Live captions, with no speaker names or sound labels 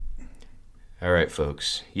All right,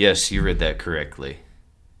 folks. Yes, you read that correctly.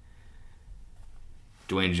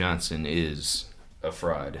 Dwayne Johnson is a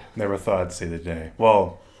fraud. Never thought I'd say the day.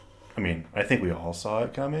 Well, I mean, I think we all saw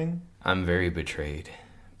it coming. I'm very betrayed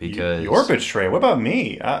because You're betrayed. What about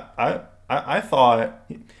me? I thought.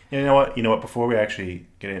 You know what? Before we actually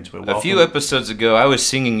get into it, a few episodes ago, I was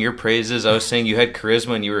singing your praises. I was saying you had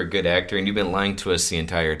charisma and you were a good actor, and you've been lying to us the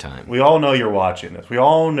entire time. We all know you're watching this. We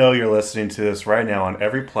all know you're listening to this right now on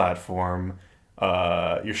every platform.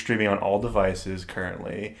 You're streaming on all devices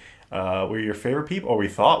currently. We're your favorite people, or we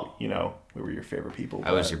thought, we were your favorite people.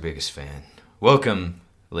 I was your biggest fan. Welcome,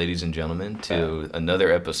 ladies and gentlemen, to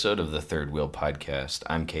another episode of the Third Wheel Podcast.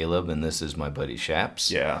 I'm Caleb, and this is my buddy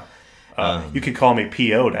Shaps. Yeah. You can call me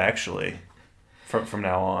PO'd, actually, from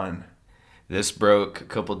now on. This broke a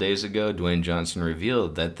couple days ago. Dwayne Johnson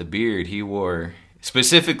revealed that the beard he wore,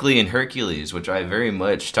 specifically in Hercules, which I very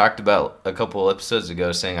much talked about a couple episodes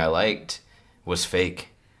ago, saying I liked, was fake.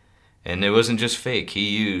 And it wasn't just fake.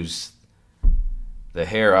 He used the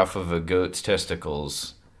hair off of a goat's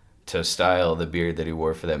testicles to style the beard that he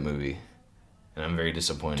wore for that movie. And I'm very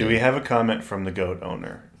disappointed. Do we have a comment from the goat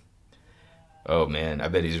owner? Oh man, I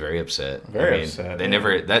bet he's very upset. Very upset. They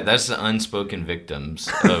never. That's the unspoken victims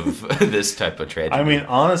of this type of tragedy. I mean,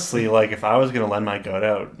 honestly, like if I was gonna lend my goat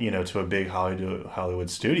out, to a big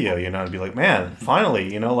Hollywood studio, I'd be like, man,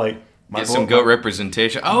 finally, get some goat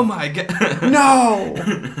representation. Oh my god,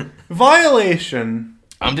 no violation.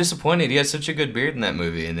 I'm disappointed. He had such a good beard in that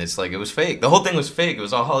movie, and it's like it was fake. The whole thing was fake. It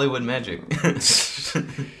was all Hollywood magic.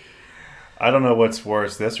 I don't know what's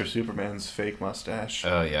worse, this or Superman's fake mustache.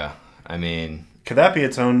 Oh yeah. I mean, could that be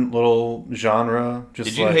its own little genre?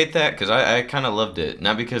 Did you hate that? Because I kind of loved it.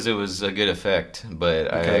 Not because it was a good effect,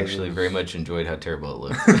 but I actually very much enjoyed how terrible it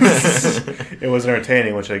looked. It was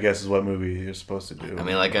entertaining, which I guess is what movie you're supposed to do. I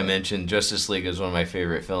mean, like I mentioned, Justice League is one of my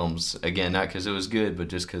favorite films. Again, not because it was good, but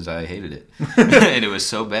just because I hated it. And it was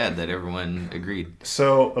so bad that everyone agreed.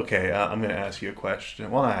 So, okay, I'm going to ask you a question.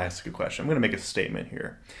 Well, not ask a question. I'm going to make a statement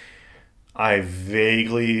here. I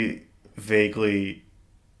vaguely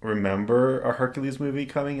remember a Hercules movie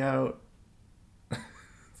coming out.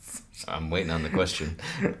 I'm waiting on the question.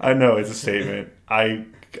 I know it's a statement. I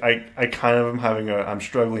kind of am I'm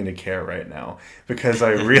struggling to care right now because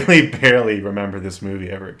I really barely remember this movie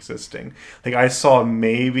ever existing. Like I saw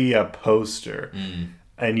maybe a poster,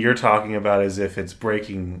 and you're talking about as if it's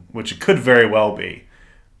breaking, which it could very well be.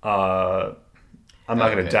 I'm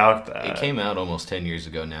not going to doubt that. It came out almost 10 years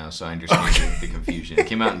ago now, so I understand the confusion. It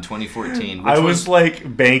came out in 2014. I was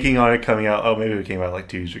like banking on it coming out. Oh, maybe it came out like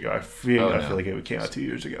 2 years ago. I feel like it came out 2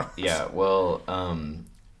 years ago. Yeah, well,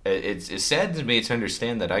 it's sad to me to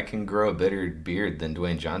understand that I can grow a better beard than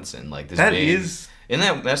Dwayne Johnson. Like this isn't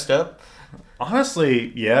that messed up?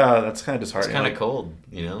 Honestly, yeah, that's kind of disheartening. It's kind of cold,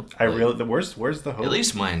 Where's the hope? At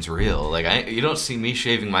least mine's real. Like you don't see me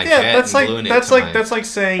shaving my cat and gluing it to that's like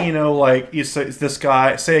saying, like you say this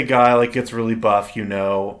guy, say a guy like gets really buff,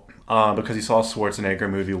 because he saw a Schwarzenegger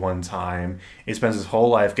movie one time. He spends his whole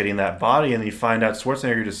life getting that body, and then you find out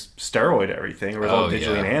Schwarzenegger just steroid everything, or all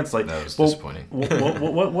digitally enhanced. Like that was disappointing.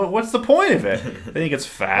 What's the point of it? Then he gets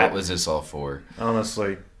fat. What was this all for?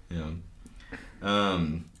 Honestly, yeah.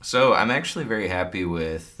 So I'm actually very happy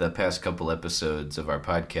with the past couple episodes of our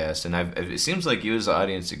podcast, and it seems like you as the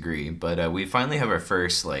audience agree, but we finally have our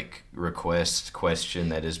first request question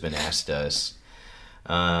that has been asked us,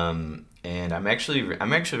 and I'm actually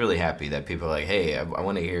really happy that people are like, hey, I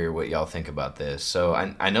want to hear what y'all think about this. So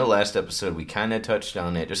I know last episode we kind of touched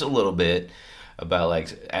on it just a little bit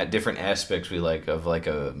about at different aspects we like of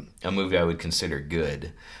a movie I would consider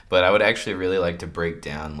good, but I would actually really like to break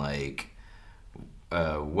down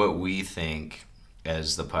what we think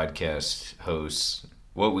as the podcast hosts,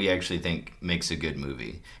 what we actually think makes a good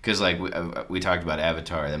movie. Because we talked about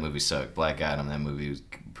Avatar, that movie sucked. Black Adam, that movie was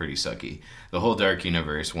pretty sucky. The whole Dark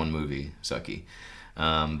Universe, one movie, sucky.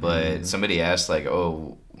 But somebody asked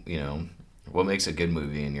what makes a good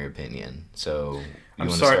movie in your opinion? So I'm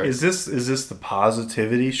sorry, is this the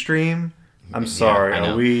positivity stream? I'm sorry.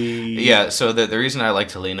 Yeah, Yeah, so the reason I like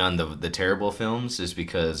to lean on the terrible films is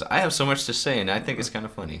because I have so much to say, and I think it's kind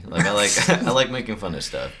of funny. I like making fun of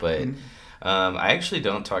stuff, but I actually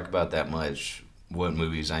don't talk about that much what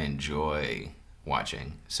movies I enjoy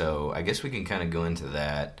watching. So I guess we can kind of go into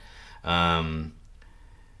that.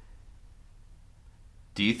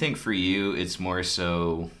 Do you think for you it's more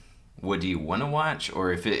so what do you want to watch,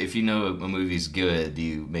 or if you know a movie's good, do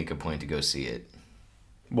you make a point to go see it?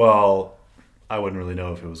 Well, I wouldn't really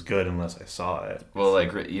know if it was good unless I saw it. Well,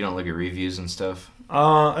 you don't look at reviews and stuff?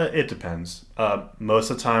 It depends. Most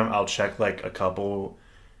of the time, I'll check a couple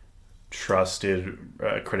trusted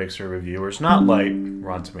critics or reviewers, not like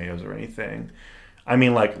Rotten Tomatoes or anything. I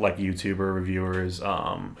mean, like YouTuber reviewers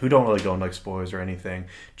who don't really go into like spoilers or anything,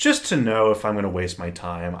 just to know if I'm going to waste my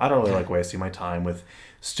time. I don't really like wasting my time with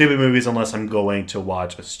stupid movies unless I'm going to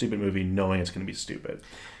watch a stupid movie knowing it's going to be stupid.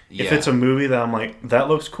 Yeah. If it's a movie that I'm like, that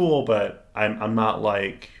looks cool, but I'm not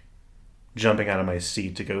like jumping out of my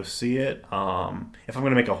seat to go see it. If I'm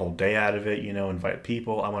going to make a whole day out of it, invite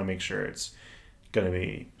people, I want to make sure it's going to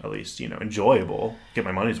be at least enjoyable, get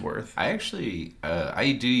my money's worth. I actually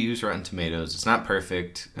I do use Rotten Tomatoes. It's not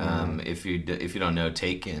perfect. If you don't know,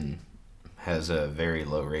 Taken has a very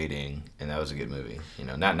low rating, and that was a good movie.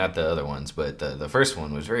 Not the other ones, but the first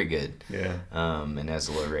one was very good. Yeah. And has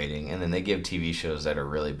a low rating, and then they give TV shows that are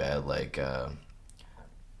really bad, like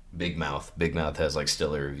Big Mouth. Big Mouth has like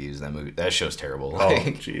stellar reviews. That show's terrible. Oh,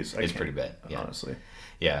 jeez, it's pretty bad. Yeah. Honestly.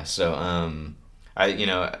 Yeah. So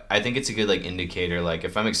I think it's a good like indicator. Like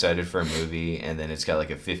if I'm excited for a movie and then it's got like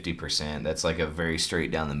a 50%, that's like a very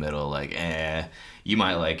straight down the middle. Like you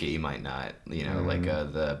might like it, you might not. Like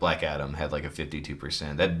the Black Adam had like a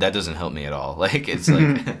 52%. That doesn't help me at all. Like it's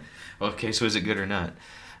like, okay, so is it good or not?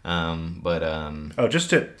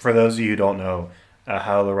 Just for those of you who don't know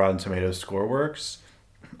how the Rotten Tomatoes score works,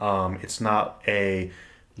 it's not a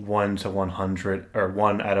 1 to 100 or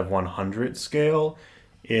 1 out of 100 scale.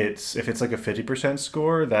 If it's like a 50%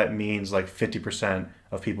 score, that means like 50%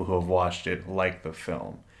 of people who have watched it like the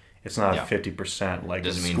film. It's not 50% like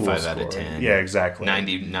doesn't a mean school 5 score. out of 10. Yeah, exactly.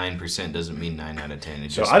 99% doesn't mean 9 out of 10.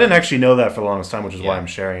 I didn't actually know that for the longest time, which is why I'm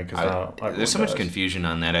sharing it. There's so much confusion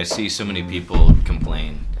on that. I see so many people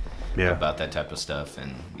complain about that type of stuff,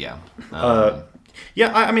 and I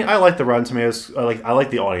like the Rotten Tomatoes. I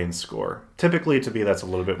like the audience score. Typically, that's a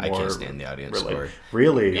little bit more. I can't stand the audience score.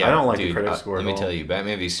 Really? Yeah, I don't like the critic score. Let me tell you,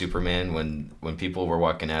 Batman v Superman. When people were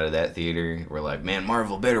walking out of that theater, were like, "Man,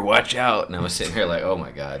 Marvel better watch out!" And I was sitting here like, "Oh my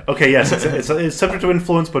god." Okay, yes, it's subject to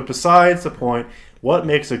influence, but besides the point, what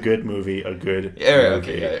makes a good movie a good movie?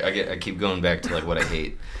 Okay, I keep going back to like what I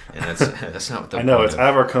hate, and that's not what the I know it's out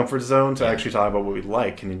of our comfort zone to actually talk about what we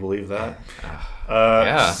like. Can you believe that?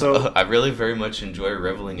 So I really very much enjoy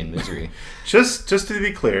reveling in misery. Just to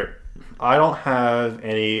be clear, I don't have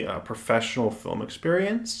any professional film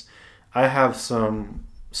experience. I have some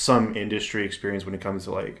industry experience when it comes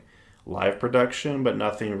to like live production, but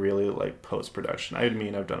nothing really like post production.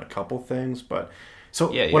 I've done a couple things, but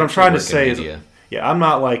what I'm trying to say is, I'm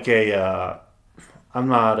not like I'm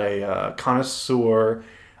not a connoisseur.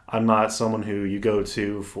 I'm not someone who you go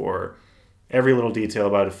to for every little detail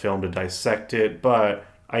about a film to dissect it, but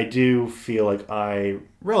I do feel like I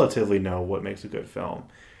relatively know what makes a good film.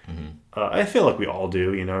 Mm-hmm. I feel like we all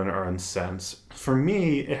do, in our own sense. For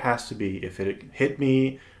me, it has to be if it hit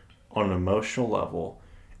me on an emotional level,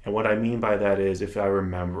 and what I mean by that is if I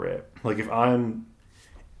remember it. Like if I'm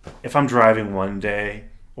driving one day,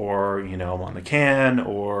 or I'm on the can,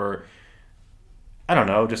 or I don't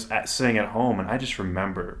know, just sitting at home, and I just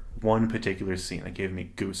remember one particular scene that gave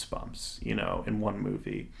me goosebumps, in one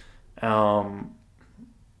movie. And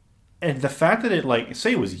the fact that it,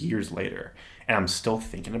 say it was years later, and I'm still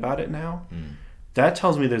thinking about it now, that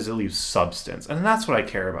tells me there's at least substance. And that's what I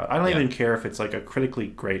care about. I don't even care if it's like a critically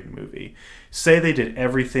great movie. Say they did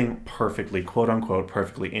everything perfectly, quote unquote,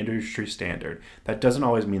 perfectly industry standard. That doesn't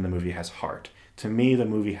always mean the movie has heart. To me, the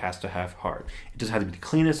movie has to have heart. It doesn't have to be the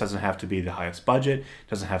cleanest, doesn't have to be the highest budget,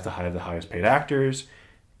 doesn't have to have the highest paid actors.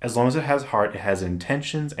 As long as it has heart, it has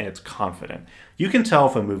intentions, and it's confident. You can tell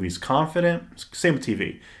if a movie's confident, same with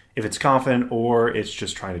TV, if it's confident or it's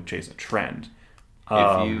just trying to chase a trend.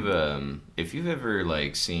 If you've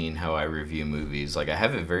ever seen how I review movies, I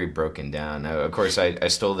have it very broken down. Now, of course, I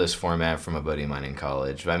stole this format from a buddy of mine in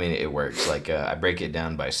college. But I mean, it works. I break it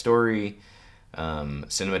down by story,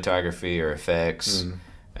 cinematography or effects,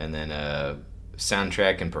 and then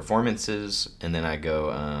soundtrack and performances, and then I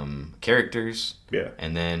go characters. Yeah.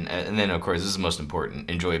 And then of course this is the most important,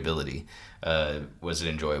 enjoyability. Was it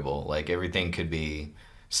enjoyable? Everything could be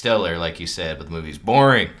stellar, like you said, but the movie's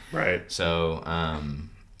boring. Right. So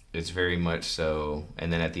it's very much so. And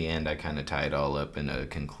then at the end, I kind of tie it all up in a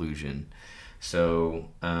conclusion. So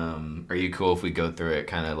are you cool if we go through it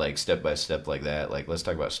kind of step by step like that? Let's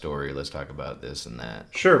talk about story. Let's talk about this and that.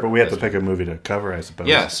 Sure, but we have to pick a movie to cover, I suppose.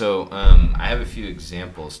 Yeah, so I have a few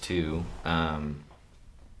examples too.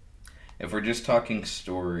 If we're just talking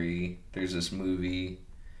story, there's this movie.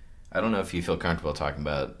 I don't know if you feel comfortable talking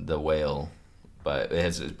about The Whale. But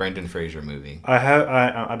it's a Brendan Fraser movie.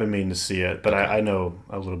 I've been meaning to see it, but okay. I know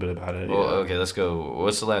a little bit about it. Well, okay, let's go.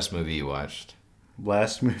 What's the last movie you watched?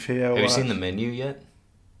 Last movie I watched? Have you seen The Menu yet?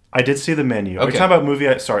 I did see The Menu. Are Okay. you talking about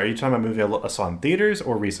movie? Sorry, are you talking about movie I saw in theaters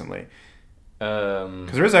or recently?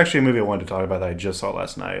 Because there is actually a movie I wanted to talk about that I just saw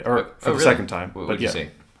last night, or for the really? second time. What but did you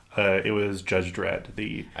say? It was Judge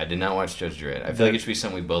Dredd. I did not watch Judge Dredd. I feel like it should be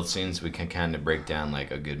something we both seen, so we can kind of break down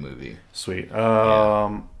like a good movie. Sweet.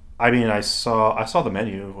 I mean, I saw The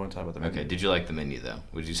Menu. I want to talk about The Menu. Okay. Did you like The Menu though?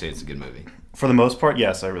 Would you say it's a good movie? For the most part,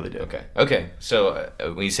 yes, I really did. Okay. So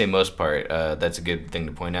when you say most part, that's a good thing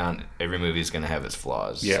to point out. Every movie is going to have its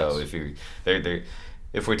flaws. Yes. So if you're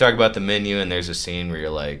if we talk about The Menu and there's a scene where you're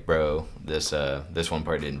like, bro, this one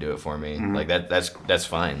part didn't do it for me, like that's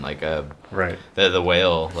fine. Like Right. the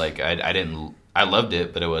whale, like I loved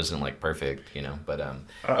it, but it wasn't like perfect, you know. But okay.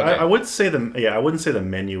 I would say I wouldn't say The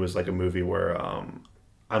Menu was like a movie where I'm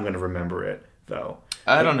going to remember it though.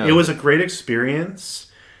 I don't know. It was a great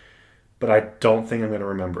experience, but I don't think I'm going to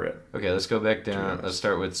remember it. Okay, let's go back down. Let's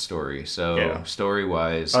start with story. So Yeah. story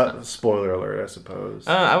wise, spoiler alert, I suppose.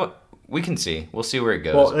 we can see. We'll see where it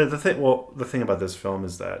goes. Well, the thing about this film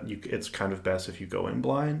is that it's kind of best if you go in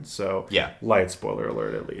blind. So Yeah. light spoiler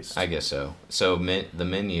alert at least. I guess so. So The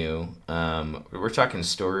Menu, we're talking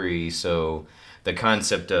story. So the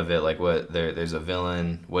concept of it, like there's a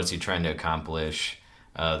villain. What's he trying to accomplish?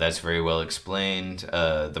 That's very well explained.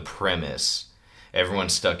 The premise.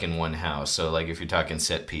 Everyone's stuck in one house. So like if you're talking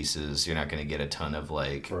set pieces, you're not going to get a ton of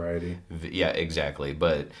like variety. Yeah, exactly.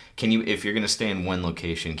 But if you're going to stay in one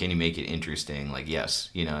location, can you make it interesting? Like, yes,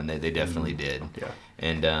 you know, and they definitely did. Yeah.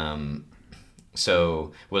 And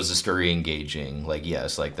so was the story engaging? Like,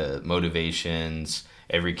 yes, like the motivations,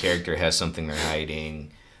 every character has something they're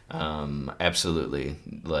hiding. Absolutely.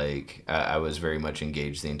 Like I was very much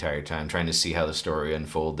engaged the entire time, trying to see how the story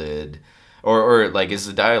unfolded. Or like, is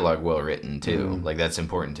the dialogue well written too? Like that's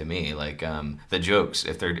important to me. Like the jokes,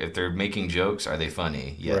 if they're making jokes, are they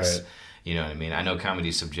funny? Yes. Right. You know what I mean? I know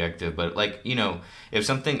comedy's subjective, but like, you know, if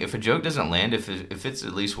a joke doesn't land, if it's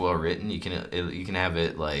at least well written, you can have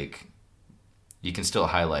it like, you can still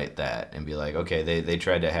highlight that and be like, okay, they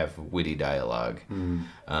tried to have witty dialogue.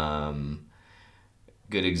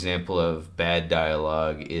 Good example of bad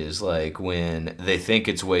dialogue is like when they think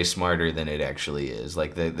it's way smarter than it actually is.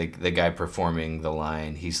 Like the guy performing the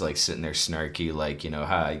line, he's like sitting there snarky, like, you know,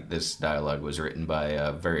 hi, this dialogue was written by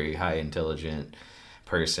a very high intelligent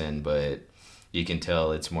person, but you can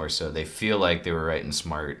tell it's more so they feel like they were writing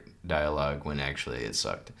smart dialogue when actually it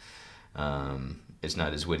sucked. It's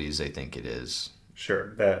not as witty as they think it is.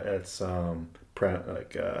 Sure, that's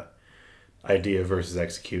idea versus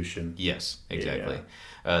execution. Yes, exactly.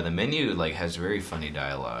 Yeah. The Menu like has very funny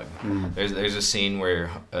dialogue. There's a scene where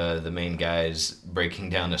the main guy's breaking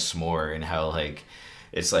down a s'more and how like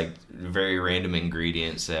it's like very random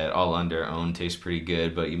ingredients that all on their own taste pretty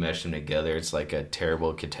good, but you mesh them together, it's like a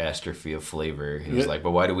terrible catastrophe of flavor. He was like,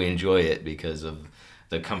 but why do we enjoy it? Because of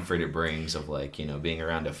the comfort it brings of like, you know, being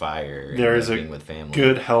around a fire There and is being with family.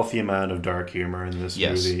 Good healthy amount of dark humor in this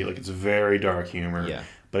Yes. movie. Like it's very dark humor. Yeah.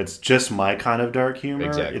 But it's just my kind of dark humor.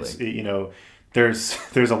 Exactly. It's you know, there's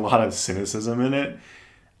a lot of cynicism in it,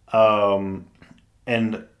 and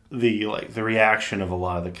the reaction of a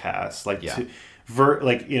lot of the cast, like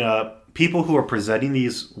you know, people who are presenting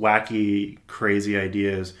these wacky, crazy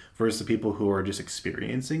ideas versus the people who are just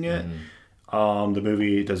experiencing it. The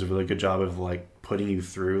movie does a really good job of like putting you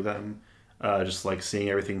through them, just like seeing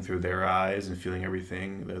everything through their eyes and feeling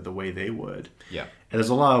everything the way they would. Yeah. And there's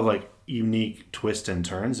a lot of like unique twists and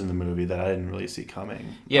turns in the movie that I didn't really see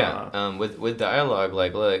coming. Yeah, with dialogue,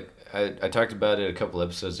 like look, I talked about it a couple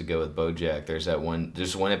episodes ago with BoJack. There's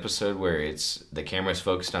one episode where it's the camera's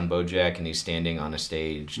focused on BoJack and he's standing on a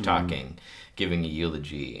stage talking, giving a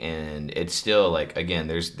eulogy, and it's still like, again,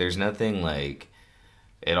 there's nothing like,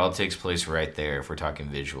 it all takes place right there if we're talking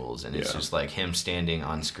visuals, and it's just like him standing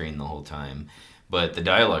on screen the whole time. But the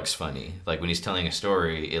dialogue's funny. Like when he's telling a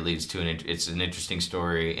story, it leads to it's an interesting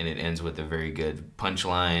story, and it ends with a very good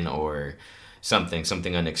punchline or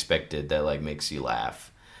something unexpected that like makes you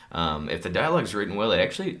laugh. If the dialogue's written well, it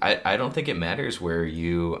actually I don't think it matters where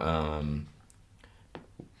you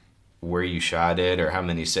shot it or how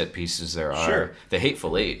many set pieces there are. Sure. The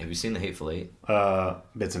Hateful Eight. Have you seen The Hateful Eight?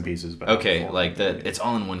 Bits and pieces. But Okay, like it's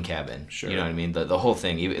all in one cabin. Sure. You know what I mean? The whole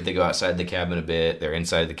thing. Even if they go outside the cabin a bit, they're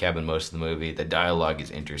inside the cabin most of the movie. The dialogue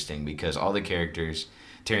is interesting because all the characters,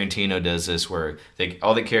 Tarantino does this where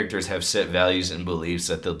all the characters have set values and beliefs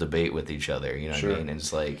that they'll debate with each other. You know what I mean? And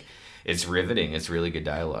it's like, it's riveting. It's really good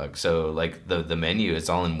dialogue. So like the Menu, it's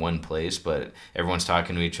all in one place, but everyone's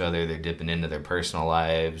talking to each other. They're dipping into their personal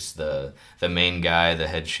lives. The main guy, the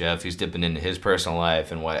head chef, he's dipping into his personal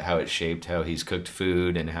life and how it shaped how he's cooked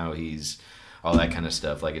food and how he's all that kind of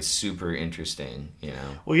stuff. Like it's super interesting, you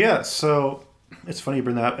know. Well, yeah. So it's funny you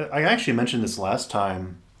bring that up. I actually mentioned this last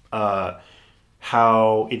time,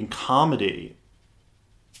 how in comedy,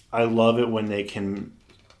 I love it when they can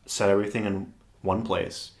set everything in one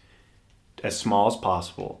place, as small as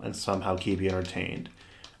possible, and somehow keep you entertained.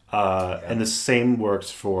 And the same works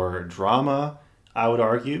for drama, I would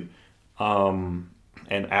argue, and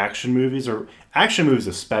action movies, or action movies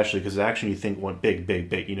especially, because action you think want big, big,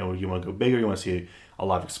 big. You know, you want to go bigger, you want to see a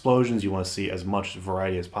lot of explosions, you want to see as much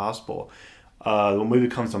variety as possible. The movie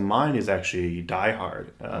that comes to mind is actually Die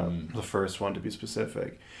Hard, the first one to be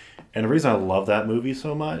specific. And the reason I love that movie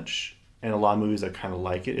so much, and a lot of movies that kind of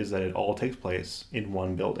like it, is that it all takes place in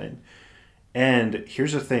one building. And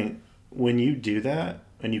here's the thing, when you do that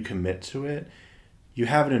and you commit to it, you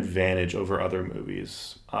have an advantage over other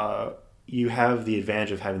movies. You have the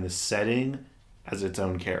advantage of having the setting as its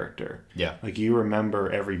own character. Yeah. Like, you remember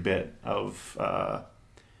every bit of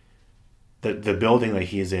the building that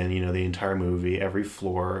he's in, you know, the entire movie, every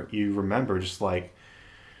floor. You remember just like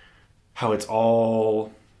how it's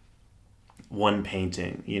all one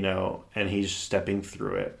painting, you know, and he's stepping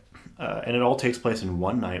through it. And it all takes place in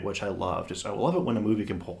one night, which I love. I love it when a movie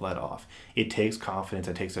can pull that off. It takes confidence.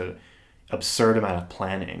 It takes an absurd amount of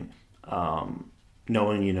planning,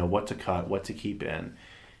 knowing, you know, what to cut, what to keep in.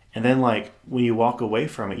 And then, like, when you walk away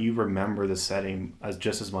from it, you remember the setting as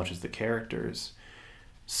just as much as the characters.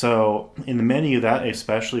 So in the menu, that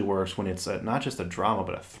especially works when it's not just a drama,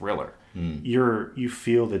 but a thriller. You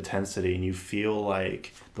feel the tensity, and you feel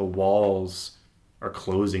like the walls are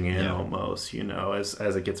closing in almost, you know, as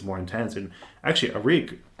it gets more intense. And actually, a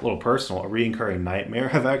little personal, a recurring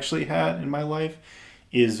nightmare I've actually had in my life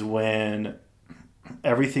is when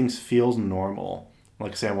everything feels normal.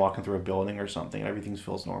 Like, say I'm walking through a building or something, and everything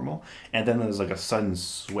feels normal, and then there's like a sudden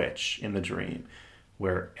switch in the dream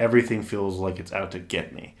where everything feels like it's out to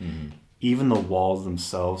get me. Even the walls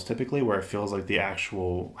themselves, typically, where it feels like the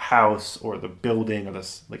actual house or the building or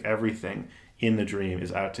this, like, everything in the dream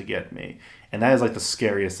is out to get me. And that is like the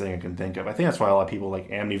scariest thing I can think of. I think that's why a lot of people like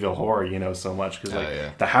Amityville Horror, you know, so much, because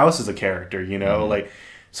the house is a character, you know, like,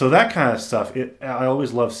 so that kind of stuff. I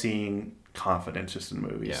always love seeing confidence just in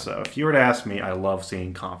movies. So if you were to ask me, I love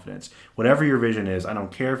seeing confidence. Whatever your vision is, I don't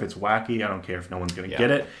care if it's wacky, I don't care if no one's going to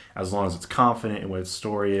get it, as long as it's confident in what its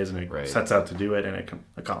story is, and it sets out to do it, and it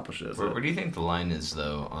accomplishes it. Where do you think the line is,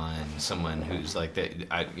 though, on someone who's like that?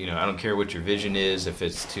 I don't care what your vision is, if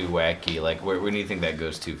it's too wacky. Like, where do you think that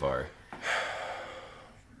goes too far?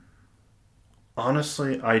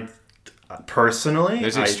 Honestly, personally,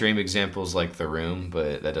 there's extreme examples like The Room,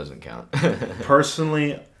 but that doesn't count.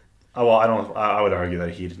 Personally, I would argue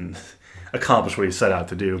that he didn't accomplish what he set out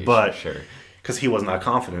to do, but because he was not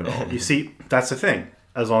confident at all. You see, that's the thing.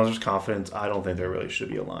 As long as there's confidence, I don't think there really should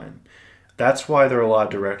be a line. That's why there are a lot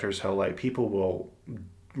of directors how, like, people will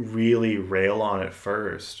really rail on it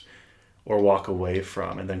first or walk away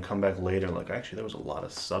from, and then come back later like, actually, there was a lot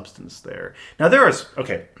of substance there. Now,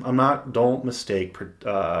 don't mistake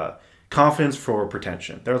confidence for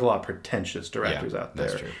pretension. There's a lot of pretentious directors out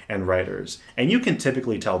there and writers, and you can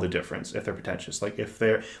typically tell the difference if they're pretentious. Like, if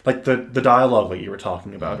they're like the dialogue that you were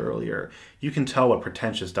talking about earlier, you can tell what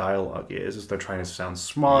pretentious dialogue is they're trying to sound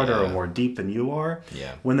smarter or more deep than you are.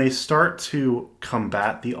 When they start to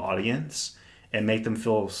combat the audience and make them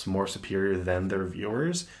feel more superior than their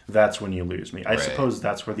viewers, that's when you lose me. I suppose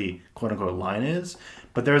that's where the quote-unquote line is,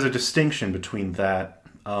 but there's a distinction between that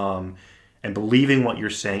and believing what you're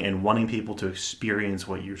saying and wanting people to experience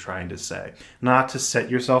what you're trying to say. Not to set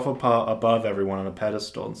yourself above everyone on a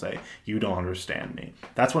pedestal and say, you don't understand me.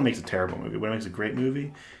 That's what makes a terrible movie. What makes a great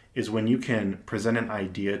movie is when you can present an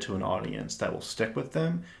idea to an audience that will stick with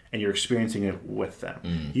them, and you're experiencing it with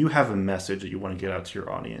them. You have a message that you want to get out to your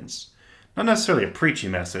audience. Not necessarily a preachy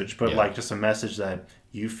message, but like just a message that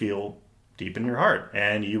you feel deep in your heart,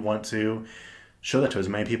 and you want to show that to as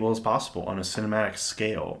many people as possible on a cinematic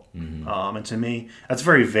scale. And to me, that's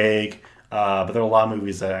very vague, but there are a lot of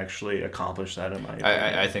movies that actually accomplish that, in my opinion.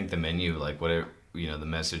 I think The Menu, like, whatever, you know, the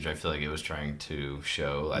message I feel like it was trying to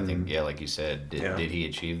show, I think, like you said, did he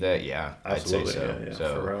achieve that? Yeah, absolutely. I'd say so. Yeah,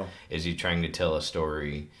 so for real. Is he trying to tell a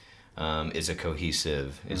story? Is it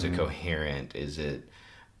cohesive? Is it coherent? Is it...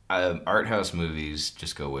 art house movies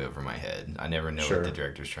just go way over my head. I never know what the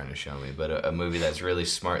director's trying to show me, but a movie that's really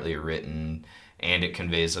smartly written and it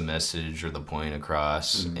conveys a message or the point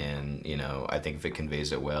across, and, you know, I think if it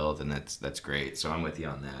conveys it well, then that's great. So I'm with you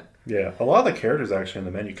on that. Yeah, a lot of the characters actually in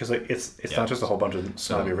The Menu, because it's not just a whole bunch of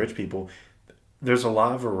snobby rich people. There's a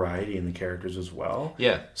lot of variety in the characters as well.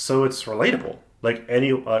 Yeah. So it's relatable. Like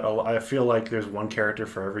I feel like there's one character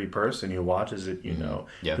for every person you watch, is it,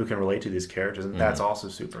 who can relate to these characters, and that's also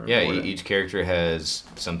super important. Each character has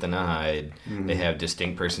something to hide. They have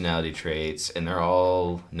distinct personality traits, and they're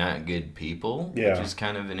all not good people, which is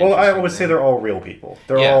kind of an interesting I would thing. say they're all real people.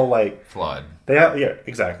 They're all like flawed.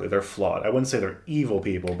 Exactly. They're flawed. I wouldn't say they're evil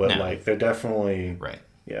people, but like they're definitely right.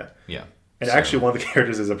 Yeah. Yeah. And actually, one of the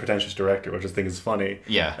characters is a pretentious director, which I think is funny.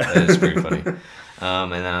 Yeah, that is pretty funny.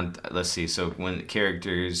 And then let's see. So when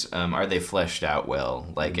characters, are they fleshed out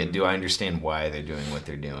well? Like, do I understand why they're doing what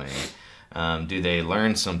they're doing? Do they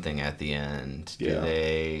learn something at the end? Do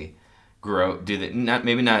they grow? Do they not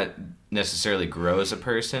necessarily grow as a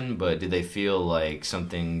person, but do they feel like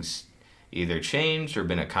something's either changed or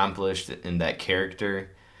been accomplished in that character?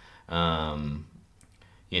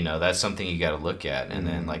 That's something you got to look at, and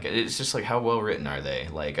then like it's just like how well written are they?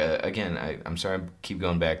 Like again, I'm sorry, I keep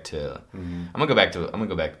going back to. I'm gonna go back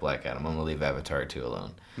to Black Adam. I'm gonna leave Avatar 2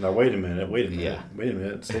 alone. Now wait a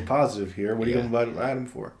minute. Stay positive here. What are you going to Black Adam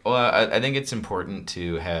for? Well, I think it's important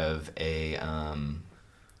to have a,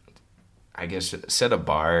 I guess, set a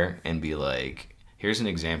bar and be like, here's an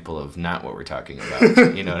example of not what we're talking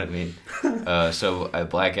about. You know what I mean? So at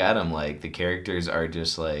Black Adam, like, the characters are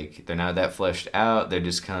just like, they're not that fleshed out. They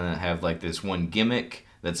just kind of have like this one gimmick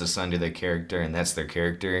that's assigned to their character, and that's their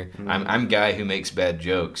character. I'm guy who makes bad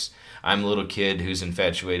jokes. I'm a little kid who's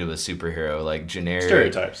infatuated with superhero, like generic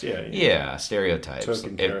stereotypes. Yeah, stereotypes.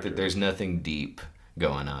 If there's nothing deep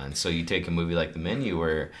going on. So you take a movie like The Menu,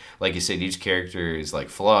 where, like you said, each character is like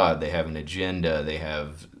flawed. They have an agenda. They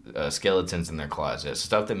have skeletons in their closet,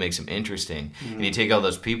 stuff that makes them interesting. And you take all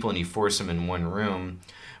those people and you force them in one room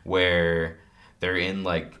where they're in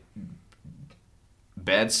like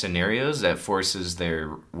bad scenarios that forces their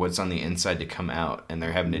what's on the inside to come out, and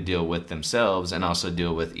they're having to deal with themselves and also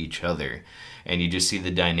deal with each other. And you just see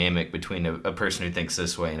the dynamic between a person who thinks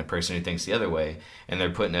this way and a person who thinks the other way, and they're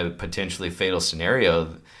put in a potentially fatal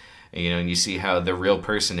scenario, and you see how the real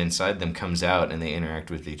person inside them comes out and they interact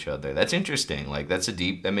with each other. That's interesting. Like,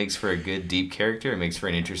 that makes for a good deep character. It makes for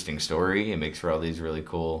an interesting story. It makes for all these really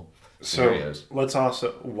cool scenarios. So let's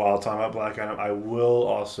also, while talking about Black Adam, I will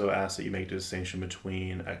also ask that you make the distinction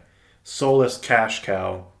between a soulless cash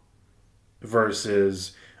cow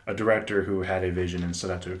versus a director who had a vision and set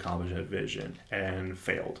out to accomplish that vision and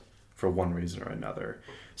failed for one reason or another.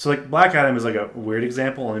 So like Black Adam is like a weird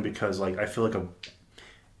example only because like I feel like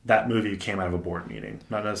that movie came out of a board meeting,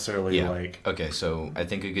 not necessarily like. Okay, so I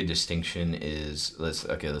think a good distinction is let's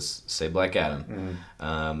say Black Adam.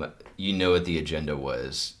 You know what the agenda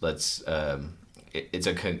was. It's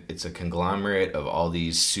a conglomerate of all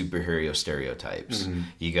these superhero stereotypes.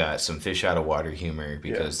 You got some fish out of water humor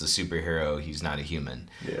because the superhero, he's not a human.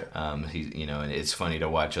 And it's funny to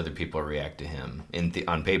watch other people react to him.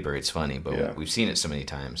 On paper, it's funny, but we've seen it so many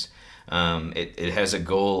times. It has a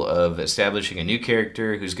goal of establishing a new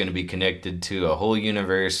character who's going to be connected to a whole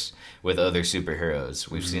universe with other superheroes.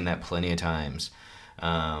 We've seen that plenty of times.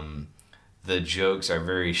 The jokes are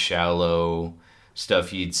very shallow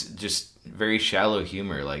stuff. Just very shallow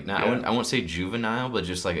humor. Like, I won't say juvenile, but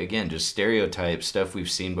just like, again, just stereotype stuff we've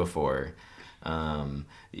seen before. The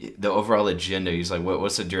overall agenda, he's like,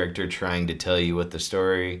 what's the director trying to tell you with the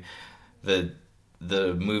story? The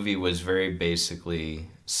movie was very basically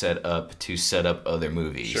set up other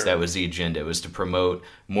movies. Sure. That was the agenda. It was to promote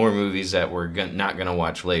more movies that we're not going to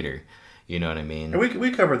watch later. You know what I mean? And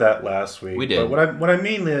we covered that last week. We did. But what I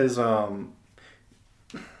mean is, I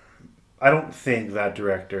don't think that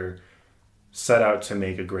director set out to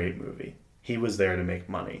make a great movie. He was there to make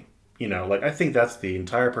money. I think that's the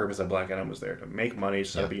entire purpose of Black Adam, was there to make money,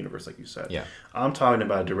 set up a universe, like you said. Yeah. I'm talking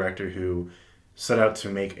about a director who set out to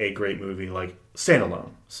make a great movie, like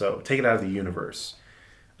standalone. So take it out of the universe.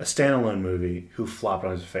 A standalone movie who flopped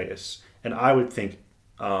on his face. And I would think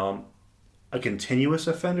a continuous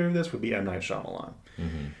offender of this would be M. Night Shyamalan.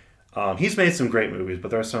 He's made some great movies, but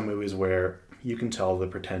there are some movies where you can tell the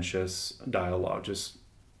pretentious dialogue just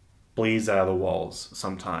bleeds out of the walls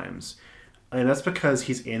sometimes. And that's because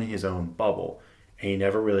he's in his own bubble. And he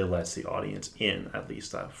never really lets the audience in, at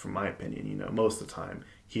least from my opinion. Most of the time,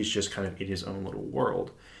 he's just kind of in his own little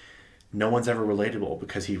world. No one's ever relatable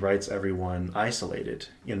because he writes everyone isolated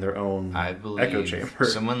in their own echo chamber.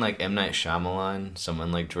 Someone like M. Night Shyamalan,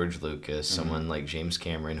 someone like George Lucas, someone like James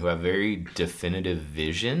Cameron, who have very definitive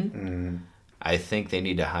vision, I think they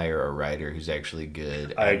need to hire a writer who's actually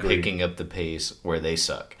good at picking up the pace where they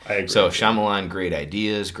suck. I agree. So Shyamalan, great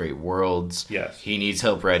ideas, great worlds. Yes. He needs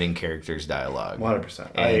help writing characters' dialogue.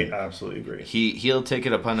 100%. I absolutely agree. He'll take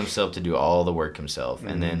it upon himself to do all the work himself.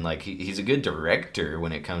 And then like he's a good director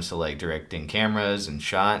when it comes to like directing cameras and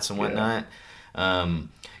shots and whatnot.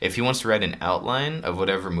 If he wants to write an outline of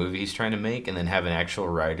whatever movie he's trying to make, and then have an actual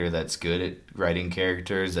writer that's good at writing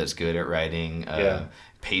characters, that's good at writing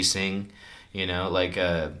pacing, like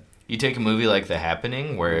you take a movie like The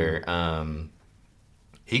Happening, where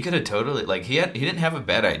he could have totally, like, he didn't have a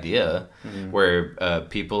bad idea where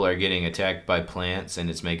people are getting attacked by plants and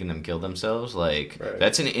it's making them kill themselves. Like,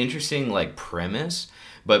 that's an interesting, like, premise.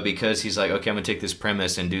 But because he's like, okay, I'm going to take this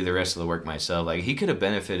premise and do the rest of the work myself, like, he could have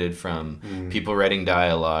benefited from people writing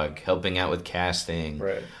dialogue, helping out with casting,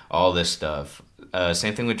 all this stuff.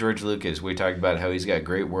 Same thing with George Lucas. We talked about how he's got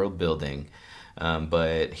great world building,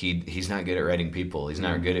 but he's not good at writing people. He's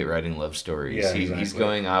not good at writing love stories. Yeah, He's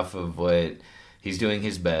going off of what... He's doing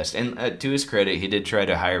his best. And to his credit, he did try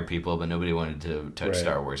to hire people, but nobody wanted to touch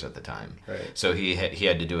Star Wars at the time. So he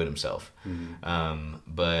had to do it himself.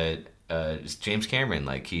 But James Cameron,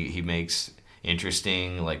 like, he makes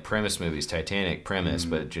interesting, like, premise movies. Titanic, premise,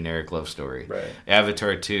 but generic love story.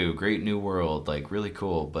 Avatar 2, Great New World, like, really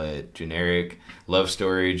cool, but generic love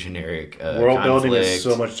story, generic world conflict. building is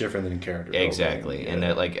so much different than character building. Exactly. And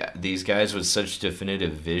that, like, these guys with such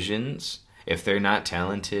definitive visions... If they're not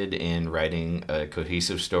talented in writing a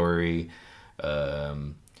cohesive story,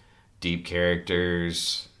 deep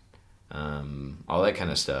characters, all that kind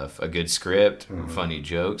of stuff, a good script, funny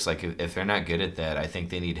jokes, like if they're not good at that, I think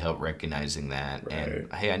they need help recognizing that.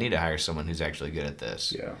 And, hey, I need to hire someone who's actually good at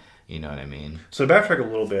this. Yeah. You know what I mean? So backtrack a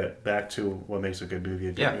little bit back to what makes a good movie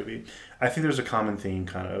a good movie. I think there's a common theme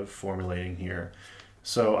kind of formulating here.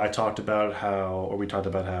 So we talked about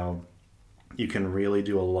how you can really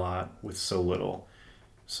do a lot with so little.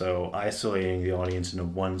 So isolating the audience into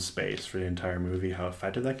one space for the entire movie, how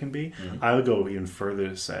effective that can be. I would go even further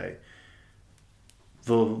to say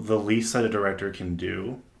the least that a director can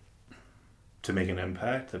do to make an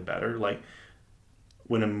impact, the better. Like,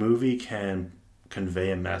 when a movie can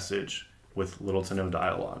convey a message with little to no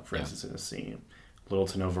dialogue, for instance, in a scene, little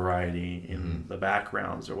to no variety in the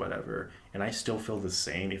backgrounds or whatever, and I still feel the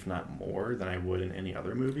same, if not more, than I would in any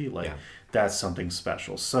other movie, like, that's something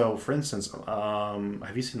special. So, for instance,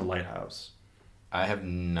 have you seen The Lighthouse? I have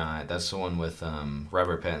not. That's the one with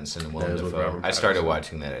Robert Pattinson and Willem Dafoe. I started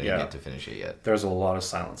watching that. I didn't get to finish it yet. There's a lot of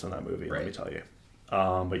silence in that movie, let me tell you.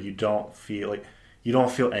 But you don't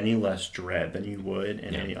feel any less dread than you would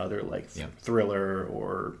in any other, like, thriller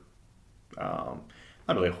or...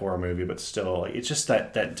 not really a horror movie, but still, like, it's just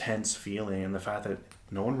that tense feeling, and the fact that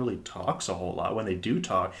no one really talks a whole lot. When they do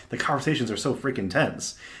talk, the conversations are so freaking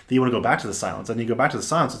tense that you want to go back to the silence. And you go back to the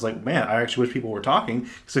silence, it's like, man, I actually wish people were talking,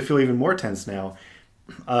 because I feel even more tense now.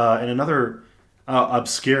 And another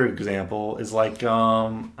obscure example is, like, I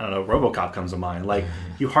don't know, RoboCop comes to mind. Like,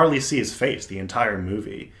 you hardly see his face the entire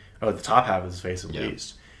movie, or the top half of his face at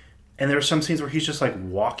least. And there are some scenes where he's just, like,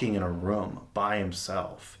 walking in a room by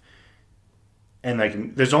himself. And,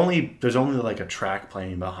 like, there's only like a track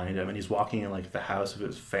playing behind him, and he's walking in, like, the house of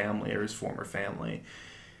his family or his former family,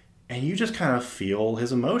 and you just kind of feel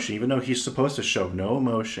his emotion, even though he's supposed to show no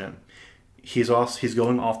emotion. He's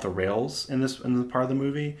going off the rails in the part of the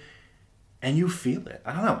movie, and you feel it.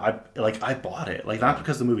 I don't know. I bought it. Like, not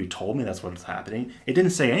because the movie told me that's what's happening. It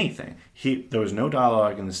didn't say anything. There was no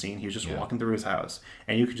dialogue in the scene. He was just walking through his house,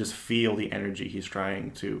 and you could just feel the energy he's trying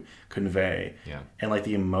to convey. And, like,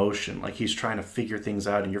 the emotion. Like, he's trying to figure things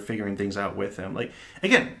out, and you're figuring things out with him. Like,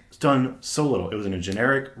 again, it's done so little. It was in a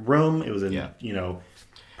generic room. It was in,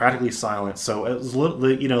 practically silent. So it was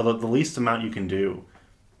the least amount you can do,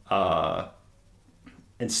 and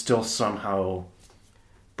still somehow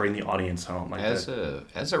bring the audience home. Like, as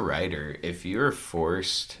a writer, if you're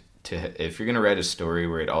gonna write a story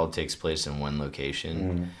where it all takes place in one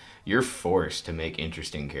location, you're forced to make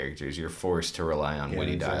interesting characters. You're forced to rely on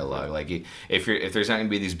witty dialogue. Like, if there's not gonna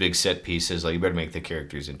be these big set pieces, like, you better make the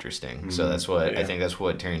characters interesting. So that's what I think. That's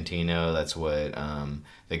what Tarantino. That's what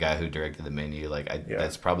the guy who directed The Menu. Like,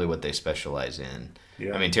 that's probably what they specialize in.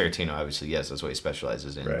 I mean, Tarantino, obviously, yes, that's what he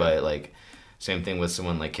specializes in. But, like, same thing with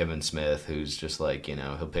someone like Kevin Smith, who's just, like,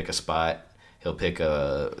 he'll pick a spot, he'll pick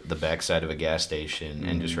the backside of a gas station,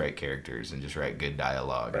 and just write characters and just write good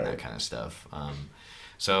dialogue and that kind of stuff.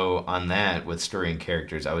 So on that, with story and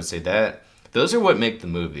characters, I would say that those are what make the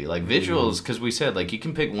movie. Like, visuals, because we said, like, you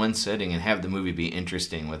can pick one setting and have the movie be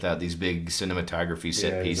interesting without these big cinematography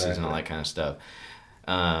set pieces and all that kind of stuff.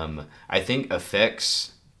 I think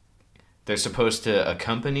effects... They're supposed to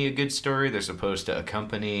accompany a good story. They're supposed to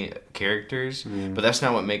accompany characters, but that's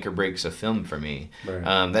not what make or breaks a film for me.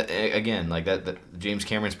 That again, like that James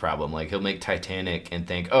Cameron's problem. Like, he'll make Titanic and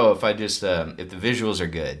think, oh, if I just if the visuals are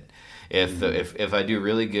good, if I do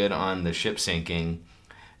really good on the ship sinking,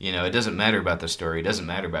 it doesn't matter about the story. It doesn't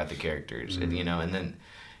matter about the characters, and then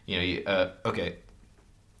Okay,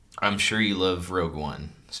 I'm sure you love Rogue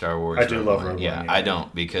One, Star Wars. I do love Rogue One. Yeah, I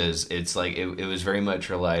don't, because it's like it was very much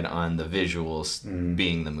relied on the visuals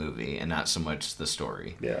being the movie and not so much the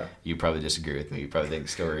story. Yeah. You probably disagree with me. You probably think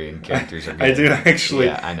story and characters are good. I do actually.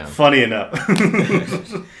 Yeah, I know. Funny enough.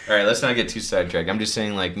 All right, let's not get too sidetracked. I'm just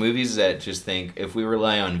saying, like, movies that just think if we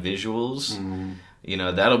rely on visuals,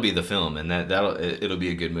 that'll be the film, and it'll be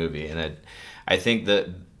a good movie. And I think that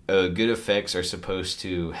good effects are supposed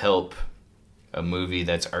to help a movie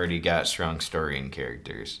that's already got strong story and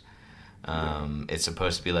characters. It's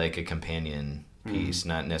supposed to be like a companion piece,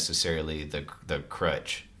 not necessarily the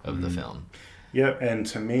crutch of the film. Yeah, and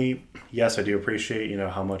to me, yes, I do appreciate,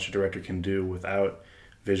 how much a director can do without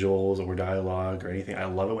visuals or dialogue or anything. I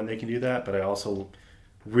love it when they can do that, but I also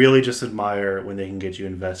really just admire when they can get you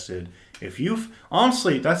invested.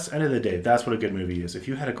 Honestly, that's the end of the day, that's what a good movie is. If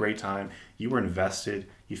you had a great time, you were invested,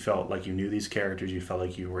 you felt like you knew these characters, you felt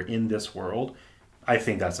like you were in this world, I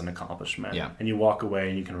think that's an accomplishment. Yeah. And you walk away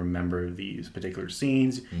and you can remember these particular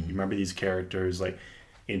scenes, you remember these characters like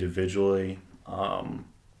individually.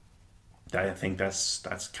 I think that's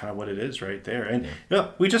kind of what it is right there. And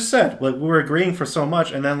we just said, like, we were agreeing for so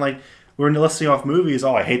much, and then like we're listing off movies.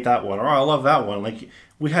 Oh, I hate that one, or oh, I love that one. Like,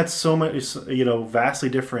 we had so much, vastly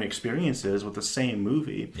different experiences with the same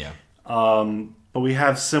movie. Yeah. But we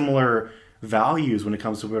have similar values when it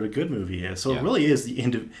comes to what a good movie is. So it really is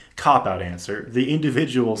the cop-out answer, the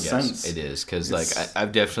individual sense. Yes, it is. Because, like,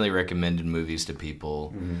 I've definitely recommended movies to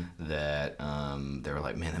people that they were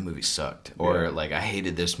like, man, that movie sucked. Or, like, I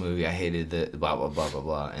hated this movie. I hated the blah, blah, blah, blah,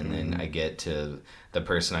 blah. And then I get to the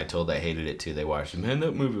person I told I hated it to. They watched it. Man,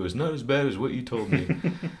 that movie was not as bad as what you told me.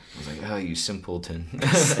 I was like, oh, you simpleton.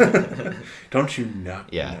 Don't you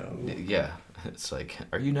not know? Yeah. It's like,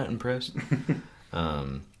 are you not impressed?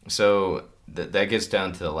 So that gets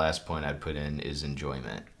down to the last point I'd put in is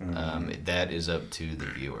enjoyment. That is up to the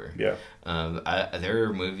viewer. Yeah. There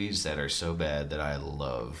are movies that are so bad that I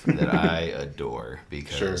love, that I adore,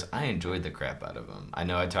 because I enjoyed the crap out of them. I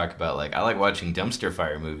know I talk about, like, I like watching dumpster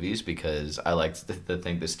fire movies because I like to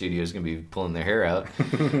think the studio's going to be pulling their hair out.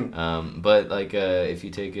 But, like, if you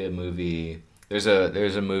take a movie, there's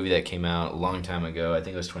a movie that came out a long time ago. I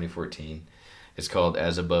think it was 2014. It's called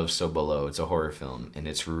As Above, So Below. It's a horror film, and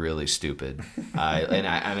it's really stupid.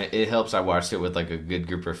 It helps. I watched it with like a good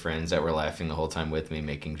group of friends that were laughing the whole time with me,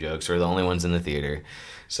 making jokes. We're the only ones in the theater,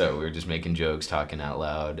 so we were just making jokes, talking out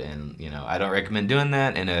loud. And I don't recommend doing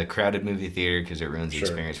that in a crowded movie theater because it ruins the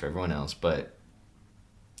experience for everyone else. But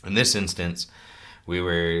in this instance, we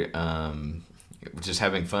were just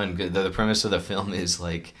having fun. The premise of the film is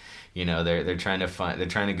like, they're trying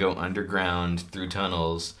to go underground through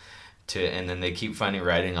tunnels. And then they keep finding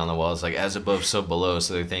writing on the walls like as above, so below.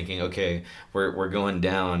 So they're thinking, okay, we're going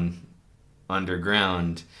down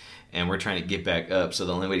underground, and we're trying to get back up. So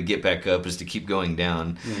the only way to get back up is to keep going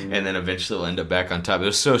down, and then eventually we'll end up back on top. It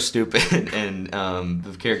was so stupid, and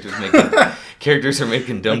the characters are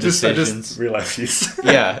making dumb decisions. I just realized these.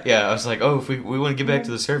 yeah. I was like, oh, if we want to get back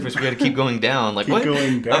to the surface, we got to keep going down. Like, what?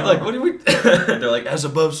 Going down. I'm like, what do we? They're like, as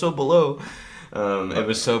above, so below. It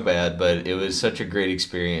was so bad, but it was such a great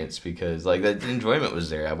experience because, like, the enjoyment was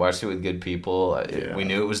there. I watched it with good people. We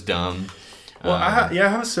knew it was dumb. Well, I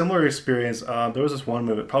have a similar experience. There was this one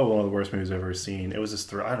movie, probably one of the worst movies I've ever seen. It was this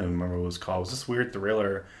I don't even remember what it was called. It was this weird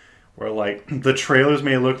thriller where, like, the trailers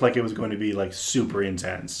made it look like it was going to be, like, super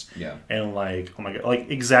intense. Yeah. And, like, oh my God, like,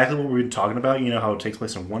 exactly what we've been talking about. How it takes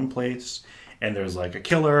place in one place, and there's, like, a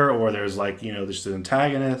killer, or there's, like, there's an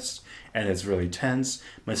antagonist, and it's really tense.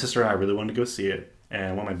 My sister and I really wanted to go see it,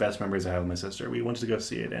 and one of my best memories I have with my sister, we wanted to go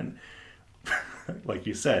see it, and like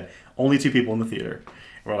you said, only 2 people in the theater.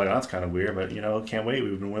 We're like, oh, that's kind of weird, but can't wait.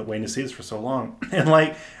 We've been waiting to see this for so long. And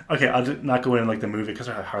like, okay, I'll not go into like the movie because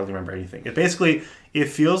I hardly remember anything. It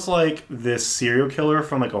feels like this serial killer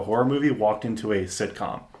from like a horror movie walked into a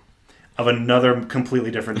sitcom of another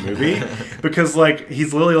completely different movie because like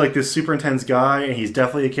he's literally like this super intense guy, and he's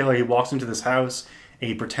definitely a killer. He walks into this house. And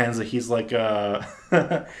he pretends that he's like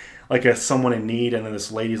someone in need, and then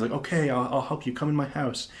this lady's like, "Okay, I'll help you. Come in my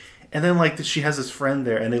house." And then like she has this friend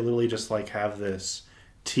there, and they literally just like have this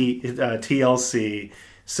TLC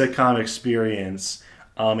sitcom experience.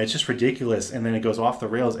 It's just ridiculous, and then it goes off the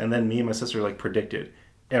rails. And then me and my sister like predicted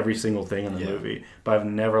every single thing in the movie, but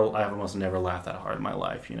I've almost never laughed that hard in my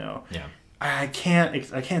life. Yeah. I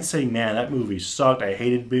can't say, man, that movie sucked. I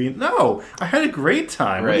hated being. No, I had a great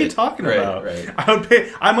time. What are you talking about? Right.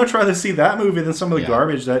 I'd much rather see that movie than some of the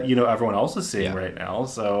garbage that everyone else is seeing right now.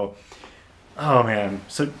 So, oh man,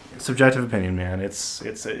 so subjective opinion, man. It's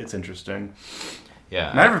interesting.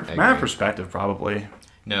 Yeah, matter of perspective, probably.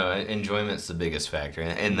 No, enjoyment's the biggest factor,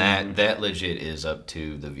 and that legit is up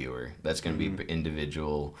to the viewer. That's going to be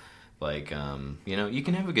individual. Like, you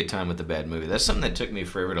can have a good time with a bad movie. That's something that took me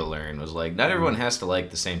forever to learn. Was like, not everyone has to like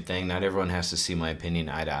the same thing. Not everyone has to see my opinion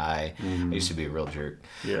eye to eye. I used to be a real jerk.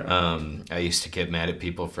 Yeah. I used to get mad at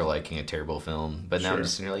people for liking a terrible film, but now I'm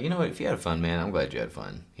just sitting there like, you know what? If you had fun, man, I'm glad you had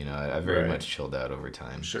fun. I very much chilled out over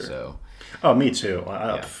time. Sure. So. Oh, me too.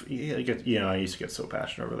 I used to get so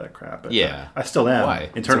passionate over that crap. But yeah. I still am. Why?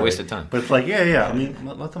 Internally. It's a waste of time. But it's like, yeah. I mean,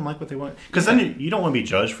 let them like what they want. Because then you don't want to be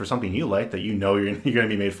judged for something you like that you're going to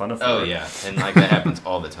be made fun of for. Oh, yeah. And like that happens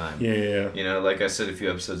all the time. Yeah. Like I said a few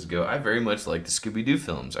episodes ago, I very much like the Scooby-Doo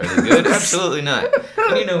films. Are they good? Absolutely not.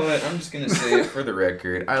 And you know what? I'm just going to say it for the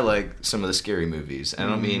record. I like some of the scary movies. I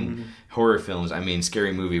don't mean horror films. I mean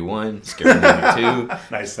Scary Movie 1, Scary Movie 2.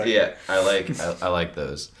 Nice. Yeah, I like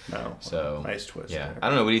those. No. So nice twist. Yeah. I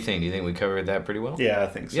don't know. What do you think? Do you think we covered that pretty well? Yeah, I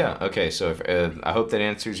think so. Yeah. Okay. So I hope that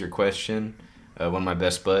answers your question. One of my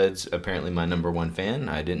best buds, apparently my number one fan.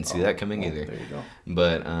 I didn't see that coming either. There you go.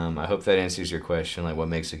 But I hope that answers your question, like what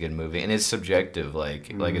makes a good movie. And it's subjective.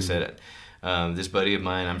 Like I said, this buddy of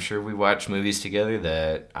mine, I'm sure we watched movies together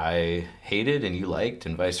that I hated and you liked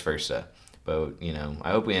and vice versa. But,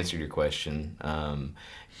 I hope we answered your question.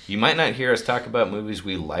 You might not hear us talk about movies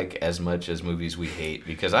we like as much as movies we hate,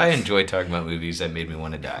 because I enjoy talking about movies that made me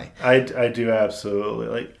want to die. I do absolutely.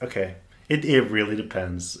 Like, okay. It really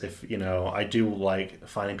depends. If, I do like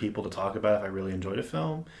finding people to talk about if I really enjoyed a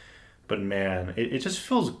film. But, man, it just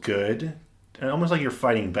feels good. And almost like you're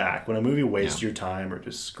fighting back. When a movie wastes your time or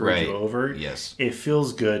just screws you over, yes, it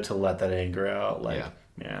feels good to let that anger out. Like,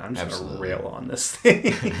 man, I'm just going to rail on this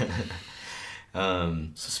thing. So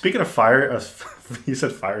speaking of fire, you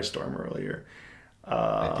said firestorm earlier.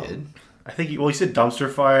 I did. I think you said dumpster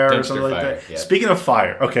fire or something like that. Yeah. Speaking of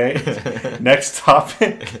fire, okay. Next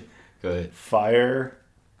topic. Go ahead. Fire.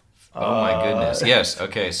 Oh my goodness. Yes.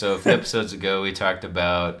 Okay. So a few episodes ago, we talked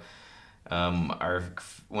about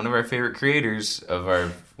one of our favorite creators of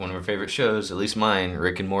one of our favorite shows, at least mine,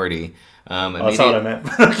 Rick and Morty. That's not what I meant.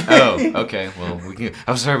 Oh, okay. Well,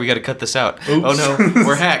 I'm sorry, we got to cut this out. Oops. Oh no,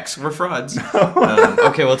 we're hacks, we're frauds.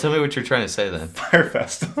 Okay, well, tell me what you're trying to say then. Fire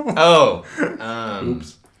Festival. Oh,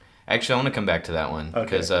 oops. Actually, I want to come back to that one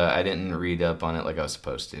because I didn't read up on it like I was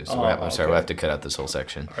supposed to. So I'm sorry, we'll have to cut out this whole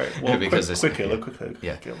section. All right. Well, because quickly.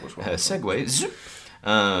 Yeah. Segue.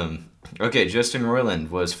 Okay, Justin Roiland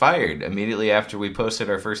was fired immediately after we posted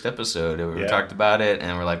our first episode. We talked about it,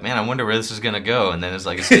 and we're like, man, I wonder where this is going to go. And then it's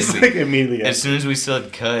like, immediately. As soon as we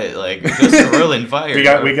said cut, like, Justin Roiland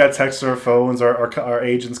fired. we got texts on our phones. Our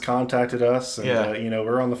agents contacted us. And,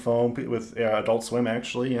 we're on the phone with Adult Swim,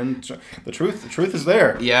 actually. And the truth is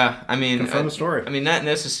there. Yeah, I mean. Confirm the story. I mean, not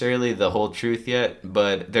necessarily the whole truth yet,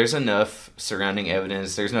 but there's enough surrounding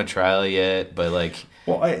evidence. There's no trial yet, but, like.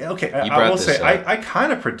 Well, I will say, I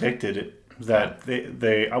kind of predicted that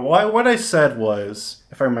what I said was,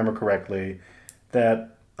 if I remember correctly,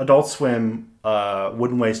 that Adult Swim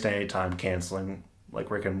wouldn't waste any time canceling like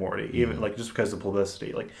Rick and Morty, even like just because of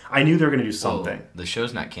publicity. Like I knew they were going to do something. Well, the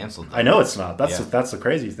show's not canceled, though. I know it's not. That's the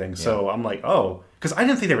crazy thing. So I'm like, because I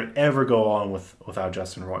didn't think they would ever go on without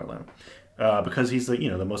Justin Roiland, because he's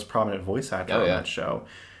the most prominent voice actor on that show.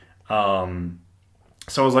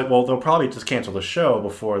 So I was like, well, they'll probably just cancel the show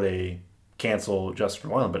before they cancel Justin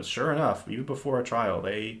Roiland. But sure enough, even before a trial,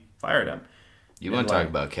 they fired him. You want to talk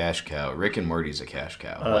about cash cow? Rick and Morty's a cash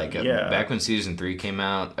cow. Back when season 3 came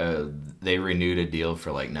out, they renewed a deal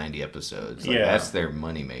for like 90 episodes. That's their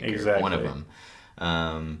moneymaker. Exactly. One of them.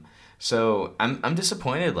 So I'm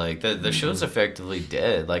disappointed. Like the show's effectively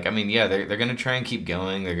dead. Like I mean, they're gonna try and keep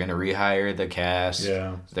going. They're gonna rehire the cast.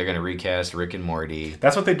 Yeah. They're gonna recast Rick and Morty.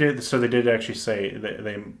 That's what they did. So they did actually say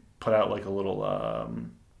they put out like a little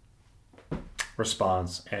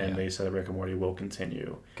response, and they said Rick and Morty will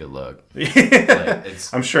continue. Good luck.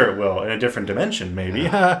 I'm sure it will in a different dimension, maybe.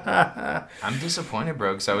 I'm disappointed,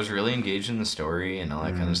 bro, because I was really engaged in the story and all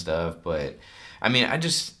that kind of stuff. But I mean,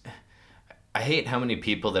 I hate how many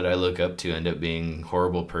people that I look up to end up being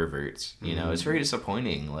horrible perverts. It's very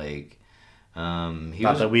disappointing. Like,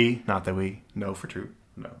 not that we know for true.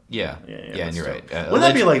 No. Yeah, and you're right. Would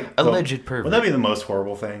that be like alleged pervert? Would that be the most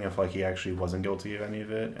horrible thing if like he actually wasn't guilty of any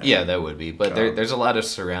of it? Yeah, that would be. But there's a lot of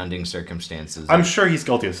surrounding circumstances. I'm sure he's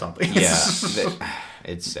guilty of something. Yeah,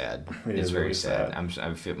 it's sad. It's very really sad.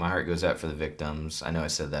 My heart goes out for the victims. I know I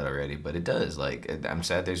said that already, but it does. Like, I'm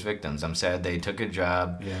sad there's victims. I'm sad they took a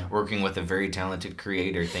job working with a very talented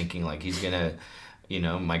creator, thinking like he's gonna.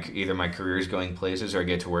 Either my career is going places, or I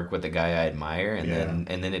get to work with a guy I admire, and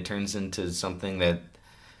then it turns into something that,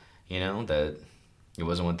 that it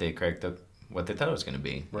wasn't what they thought it was going to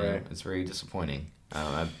be. Right. It's very disappointing.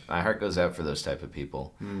 My heart goes out for those type of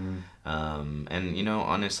people. And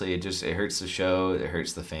honestly, it hurts the show. It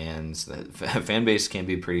hurts the fans. The fan base can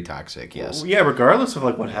be pretty toxic. Yes. Well, yeah. Regardless of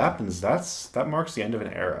what happens, that marks the end of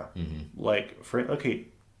an era. Mm-hmm.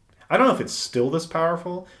 I don't know if it's still this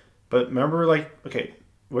powerful, but remember,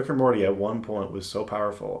 Rick and Morty at one point was so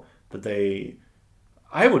powerful that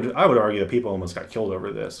I would argue that people almost got killed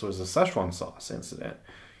over this. Was the Szechuan sauce incident.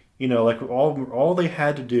 All they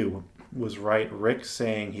had to do was write Rick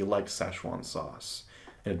saying he liked Szechuan sauce,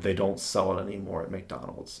 and they don't sell it anymore at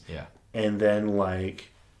McDonald's. Yeah. And then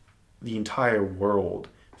the entire world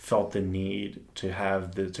felt the need to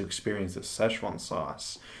to experience this Szechuan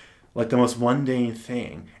sauce. The most mundane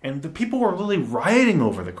thing. And the people were really rioting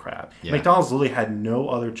over the crap. Yeah. McDonald's literally had no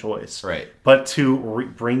other choice. Right. But to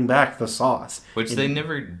bring back the sauce. Which they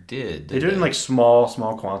never did. They did it in small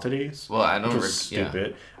quantities. Well, I don't... Which was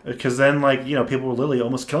stupid. Because then, people were literally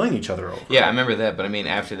almost killing each other over it. Yeah, I remember that. But,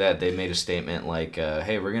 after that, they made a statement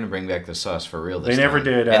hey, we're going to bring back the sauce for real this time. They never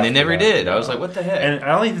did. And they never did. I was like, what the heck? And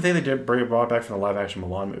I don't even think they brought it back from the live-action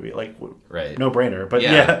Mulan movie. Right. No brainer. But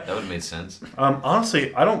yeah. That would have made sense.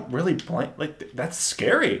 Honestly, I don't really blame... that's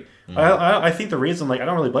scary. Mm-hmm. I think the reason, I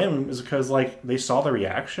don't really blame them is because, they saw the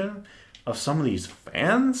reaction of some of these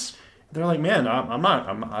fans... They're like, man,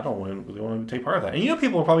 I don't really want to take part of that. And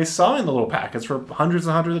people are probably selling the little packets for hundreds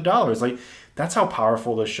and hundreds of dollars. That's how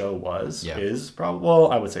powerful the show was. Yeah. Is probably,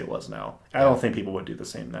 well, I would say it was now. I don't think people would do the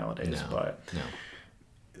same nowadays. But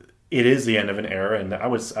it is the end of an era, and I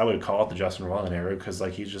would call it the Justin Roiland era because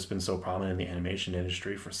he's just been so prominent in the animation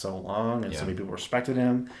industry for so long, and so many people respected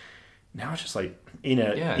him. Now it's just in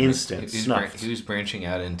an instant snuffed. He was branching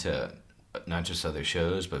out into not just other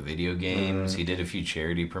shows, but video games. He did a few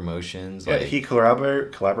charity promotions. Yeah, he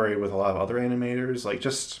collaborated with a lot of other animators.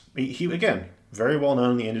 He again, very well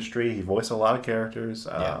known in the industry. He voiced a lot of characters.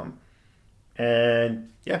 And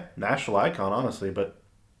national icon, honestly, but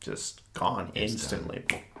just gone instantly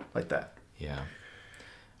like that. Yeah.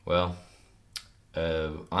 Well,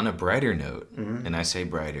 on a brighter note, and I say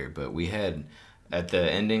brighter, but we had... At the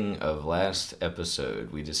ending of last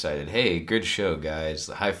episode, we decided, hey, good show, guys.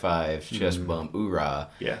 High five, chest bump, oorah.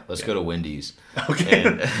 Yeah. Let's go to Wendys. Okay.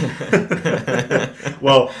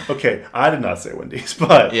 Well, okay. I did not say Wendys,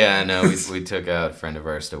 but... Yeah, no, we took a friend of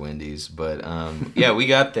ours to Wendys. But, we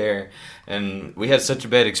got there, and we had such a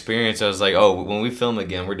bad experience. I was like, when we film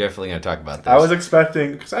again, we're definitely going to talk about this. I was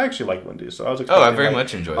expecting... Because I actually like Wendys, so I was expecting... I very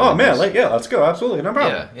much enjoyed it. Oh, man, let's go. Absolutely. No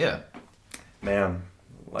problem. Yeah. Man...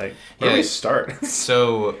 where do we start?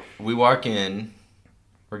 So we walk in.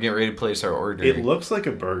 We're getting ready to place our order. It looks like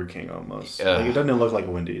a Burger King almost. It doesn't look like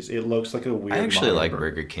a Wendy's. It looks like a weird. I actually like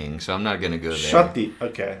Burger King, so I'm not gonna go there.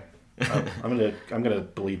 Okay. I'm gonna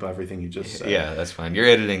bleep everything you just said. Yeah, that's fine. You're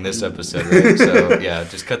editing this episode, right? So yeah,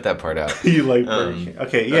 just cut that part out. You like Burger King?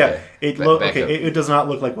 Okay, yeah. Okay. It does not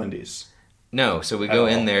look like Wendy's. No, so we go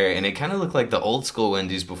in there, and it kind of looked like the old school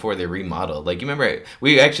Wendy's before they remodeled. You remember,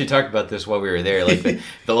 we actually talked about this while we were there. The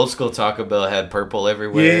old school Taco Bell had purple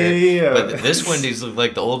everywhere. Yeah. But this Wendy's looked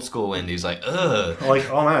like the old school Wendy's. Ugh.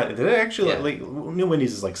 Oh man, did it actually new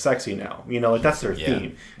Wendy's is sexy now? That's their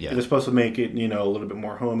theme. Yeah. They're supposed to make it a little bit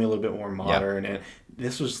more homey, a little bit more modern, and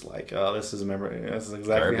this was this is exactly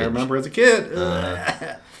Garbage. how I remember as a kid.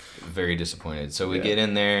 Very disappointed. So we get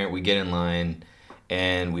in there, we get in line.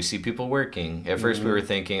 And we see people working. At first, we were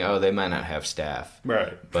thinking, they might not have staff.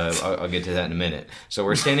 Right. But I'll get to that in a minute. So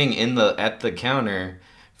we're standing at the counter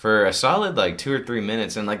for a solid 2 or 3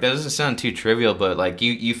 minutes, and that doesn't sound too trivial, but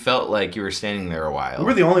you felt like you were standing there a while. We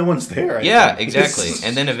were the only ones there. I think. Exactly.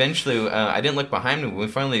 And then eventually, I didn't look behind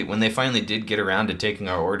me. When they finally did get around to taking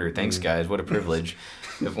our order. Thanks, guys. What a privilege.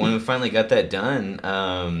 When we finally got that done,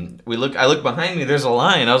 I look behind me. There's a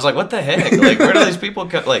line. I was like, "What the heck? Where do these people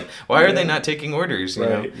come? Why are they not taking orders?" You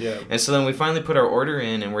know? Yeah. And so then we finally put our order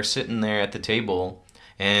in, and we're sitting there at the table,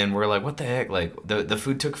 and we're like, "What the heck? The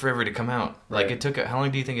food took forever to come out. It took. How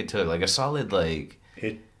long do you think it took? A solid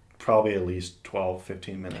It probably at least 12,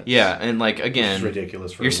 15 minutes. Yeah, and again, it's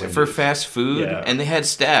ridiculous for fast food, and they had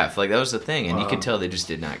staff. That was the thing, and you could tell they just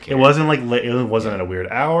did not care. It wasn't it wasn't at a weird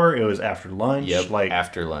hour. It was after lunch. Yep,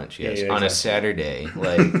 after lunch. Yes, yeah, on a Saturday.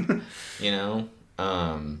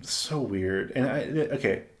 So weird.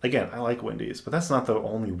 And again, I like Wendy's, but that's not the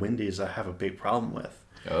only Wendy's I have a big problem with.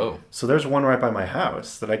 Oh, so there's one right by my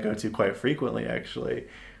house that I go to quite frequently, actually.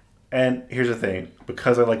 And here's the thing,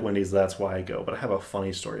 because I like Wendy's, that's why I go. But I have a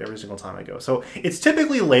funny story every single time I go. So it's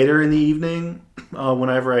typically later in the evening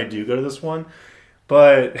whenever I do go to this one.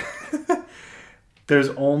 But I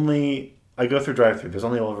go through drive-thru. There's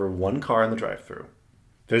only over one car in the drive-thru.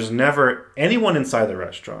 There's never anyone inside the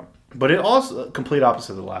restaurant. But it also complete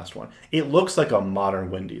opposite of the last one. It looks like a modern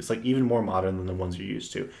Wendy's, like even more modern than the ones you're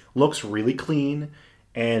used to. Looks really clean,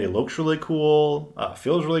 and it looks really cool.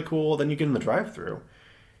 Feels really cool. Then you get in the drive-thru,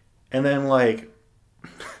 and then like,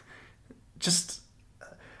 just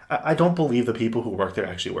I don't believe the people who work there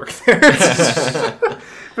actually work there.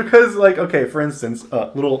 Because like, okay, for instance,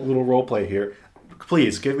 little role play here.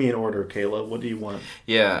 Please give me an order, Kayla. What do you want?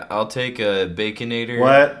 Yeah, I'll take a Baconator.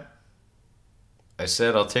 What? I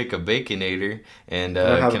said I'll take a Baconator, and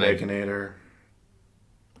I don't have a Baconator.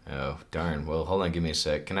 Oh, darn. Well, hold on, give me a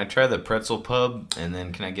sec. Can I try the pretzel pub, and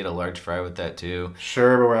then can I get a large fry with that too?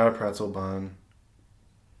 Sure, but we're out of pretzel bun.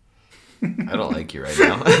 I don't like you right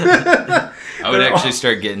now. I would actually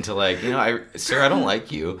start getting to like, sir, I don't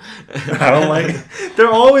like you. I don't like. They're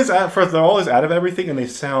always out of everything, and they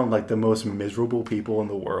sound like the most miserable people in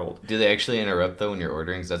the world. Do they actually interrupt though when you're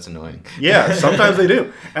ordering? 'Cause that's annoying. Yeah, sometimes they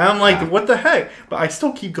do, and I'm like, what the heck? But I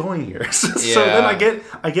still keep going here. So then I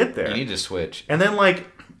get there. You need to switch. And then like.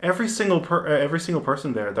 Every single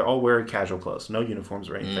person there, they're all wearing casual clothes, no uniforms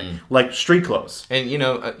or anything, like street clothes. And you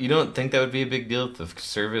don't think that would be a big deal if the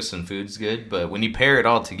service and food's good, but when you pair it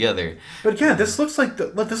all together. But yeah, this looks like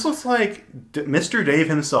Mr. Dave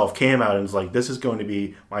himself came out and was like, "This is going to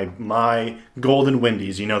be my golden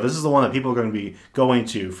Wendy's." This is the one that people are going to be going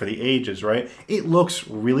to for the ages, right? It looks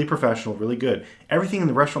really professional, really good. Everything in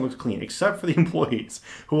the restaurant looks clean, except for the employees,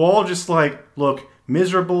 who all just like look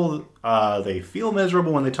miserable. They feel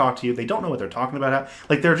miserable when they talk to you. They don't know what they're talking about.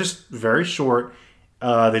 Like, they're just very short.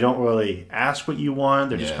 They don't really ask what you want.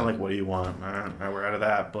 They're just kind of like, what do you want? We're out of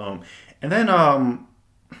that. Boom. And then,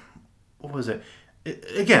 what was it?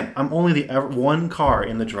 Again, I'm only the one car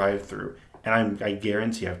in the drive-thru, and I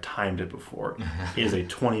guarantee I've timed it before. It is a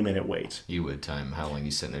 20-minute wait. You would time how long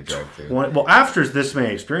you sit in a drive-thru. Well, after this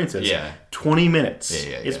many experiences, 20 minutes.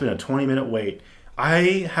 Yeah. It's been a 20-minute wait.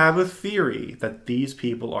 I have a theory that these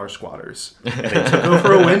people are squatters. And they took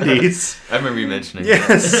over a Wendy's. I remember you mentioning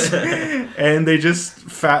that. And they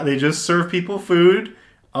just serve people food,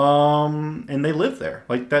 and they live there.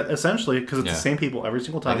 Like that, essentially, because it's the same people every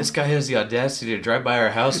single time. Like, this guy has the audacity to drive by our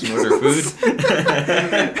house and order food.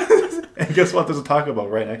 And guess what? There's a Taco Bell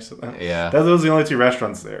right next to them. Yeah. Those are the only two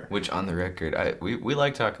restaurants there. Which, on the record, we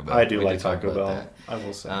like Taco Bell. I do like Taco Bell. That. I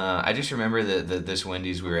will say. I just remember that this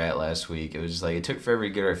Wendy's we were at last week. It was just like, it took forever to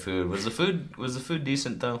get our food. Was the food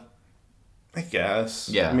decent though? I guess.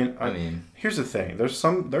 Yeah. I mean, here's the thing. There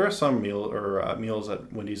are some meals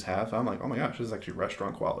that Wendy's have. I'm like, oh my gosh, this is actually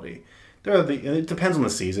restaurant quality. It depends on the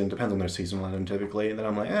season. Depends on their seasonal item typically. And then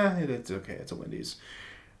I'm like, it's okay. It's a Wendy's.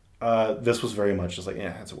 This was very much just like,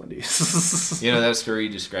 it's a Wendy's. That story you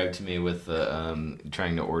described to me with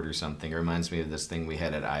trying to order something reminds me of this thing we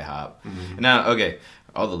had at IHOP. Mm-hmm. Now, okay,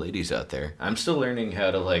 all the ladies out there, I'm still learning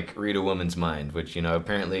how to like read a woman's mind, which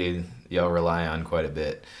apparently y'all rely on quite a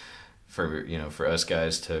bit for us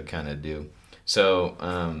guys to kind of do. So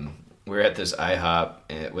we're at this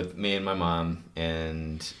IHOP with me and my mom,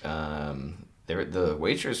 and the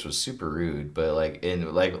waitress was super rude, but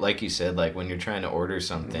like you said, like when you're trying to order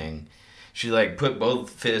something, she like put both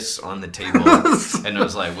fists on the table and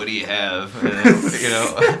was like, "What do you have?"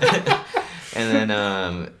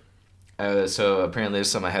 And then so apparently it's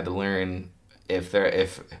something I had to learn.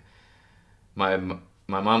 If my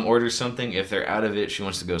mom orders something, if they're out of it, she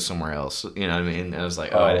wants to go somewhere else. You know what I mean? And I was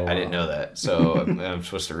like, I didn't know that, so I'm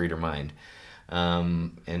supposed to read her mind.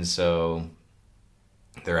 And so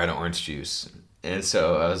they're out of orange juice. And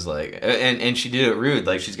so I was like, and she did it rude.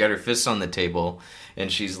 Like, she's got her fists on the table,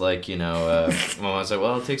 and she's like, my mom's like,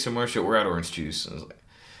 well, I'll take some more shit. We're out of orange juice.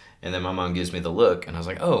 And then my mom gives me the look, and I was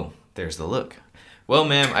like, oh, there's the look. Well,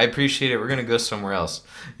 ma'am, I appreciate it. We're going to go somewhere else.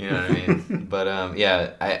 You know what I mean? But,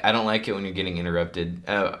 I don't like it when you're getting interrupted.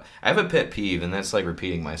 I have a pet peeve, and that's, like,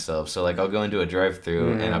 repeating myself. So, like, I'll go into a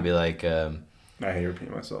drive-thru, and I'll be like... I hate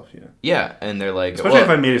repeating myself, Yeah, and they're like... Especially if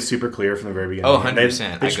I made it super clear from the very beginning. Oh,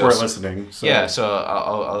 100%. They just weren't listening. So. Yeah, so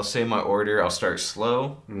I'll say my order. I'll start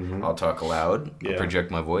slow. Mm-hmm. I'll talk loud. I'll project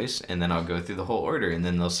my voice. And then I'll go through the whole order. And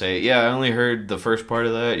then they'll say, I only heard the first part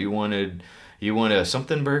of that. You want a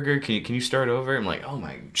something burger? Can you start over? I'm like, oh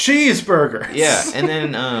my... Cheeseburger! Yeah, and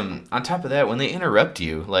then on top of that, when they interrupt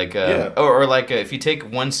you, like... Or like if you take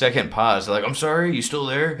 1 second pause, they're like, I'm sorry, you still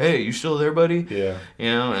there? Hey, you still there, buddy? Yeah.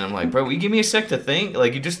 And I'm like, bro, will you give me a sec to think?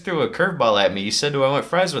 Like, you just threw a curveball at me. You said, do I want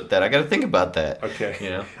fries with that? I got to think about that.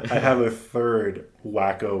 Okay. I have a third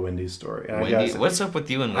wacko Wendy's story. And what's up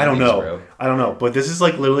with you and Wendy's, I don't know. Bro? I don't know. But this is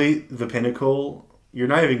like literally the pinnacle. You're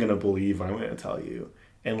not even going to believe what I'm going to tell you.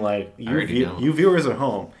 And like you viewers at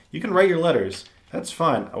home, you can write your letters. That's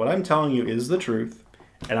fine. What I'm telling you is the truth,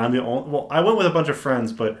 And I'm the only... Well, I went with a bunch of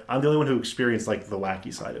friends, but I'm the only one who experienced, like, the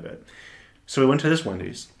wacky side of it. So we went to this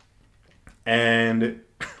Wendy's. And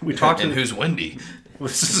we talked to... And who's Wendy? We'll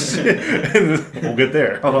get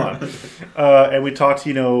there. Hold on. And we talked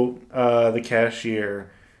to, the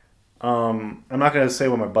cashier. I'm not going to say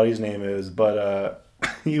what my buddy's name is, but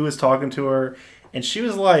he was talking to her. And she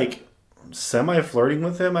was, like, semi-flirting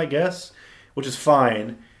with him, I guess, which is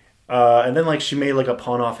fine. And then, like, she made, like, a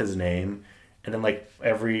pun off his name. And then, like,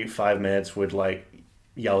 every 5 minutes would, like,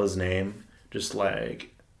 yell his name. Just,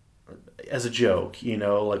 like, as a joke,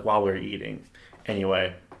 like, while we were eating.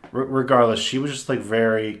 Anyway, regardless, she was just, like,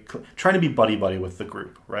 very... trying to be buddy-buddy with the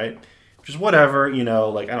group, right? Just whatever,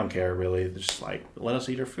 like, I don't care, really. Just, like, let us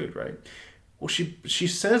eat her food, right? Well, she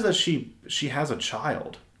says that she has a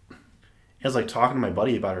child. I was, like, talking to my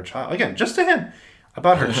buddy about her child. Again, just to him.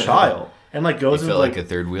 About her child. And like goes. You feel like a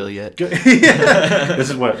third wheel yet? Yeah. This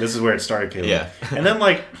is where it started, Caleb. Yeah. And then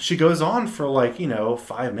like she goes on for like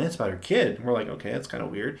 5 minutes about her kid. And we're like, okay, that's kind of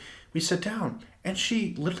weird. We sit down and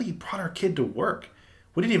she literally brought her kid to work.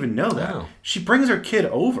 We didn't even know that. Oh. She brings her kid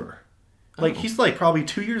over. Like he's like probably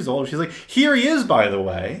 2 years old. She's like, here he is, by the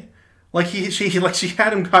way. Like she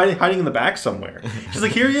had him hiding in the back somewhere. She's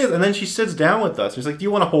like, here he is, and then she sits down with us. She's like, do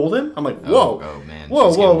you want to hold him? I'm like, whoa, oh man,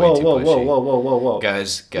 whoa,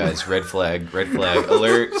 guys, red flag,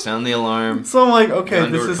 alert, sound the alarm. So I'm like, okay,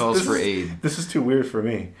 this is too weird for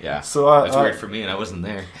me. Yeah, so that's weird for me, and I wasn't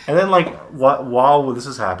there. And then like while this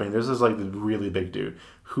is happening, there's this like really big dude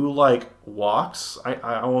who like walks.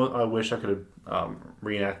 I wish I could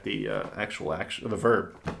reenact the actual action, the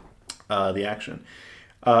verb, the action.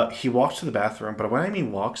 He walks to the bathroom, but when I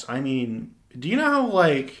mean walks, I mean, do you know how,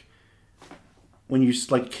 like, when you,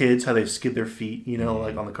 like, kids, how they skid their feet,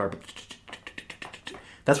 like, on the carpet?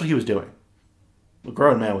 That's what he was doing. A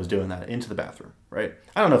grown man was doing that into the bathroom, right?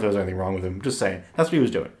 I don't know if there was anything wrong with him. Just saying. That's what he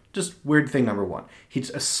was doing. Just weird thing number one. He'd,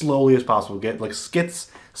 as slowly as possible, get, like,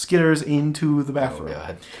 skitters into the bathroom. Oh,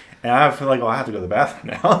 God. And I feel like, I have to go to the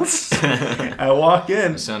bathroom now. I walk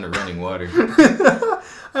in. The sound of running water.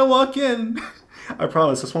 I walk in. I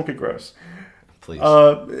promise this won't get gross. Please.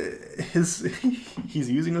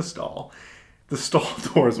 He's using a stall. The stall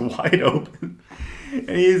door is wide open, and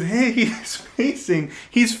he's facing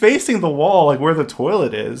the wall, like where the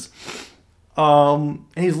toilet is. And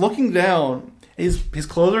he's looking down. His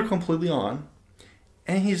clothes are completely on,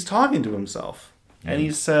 and he's talking to himself. And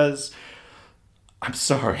he says, "I'm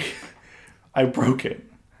sorry, I broke it.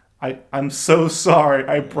 I'm so sorry,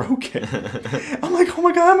 I broke it." I'm like, oh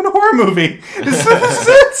my God, I'm in a horror movie. This is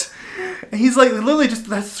it. And he's like, literally just,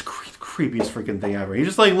 that's the creepiest freaking thing ever. He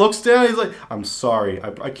just like looks down, he's like, I'm sorry,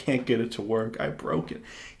 I can't get it to work, I broke it.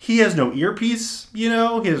 He has no earpiece, he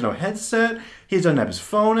has no headset, he doesn't have his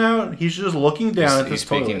phone out, he's just looking down at this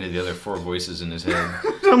toilet. He's speaking to the other 4 voices in his head.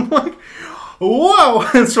 I'm like, whoa.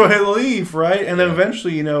 And so I leave, right? And then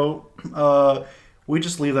eventually, we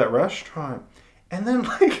just leave that restaurant. And then,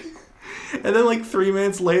 like 3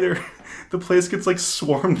 minutes later, the place gets, like,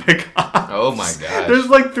 swarmed by cops. Oh, my gosh. There's,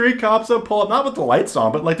 like, 3 cops that pull up. Not with the lights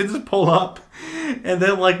on, but, like, they just pull up. And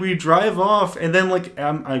then, like, we drive off. And then, like,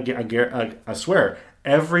 I swear,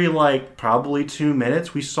 every, like, probably 2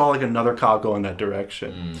 minutes, we saw, like, another cop go in that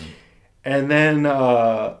direction. And then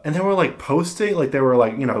we're, like, posting. Like, they were,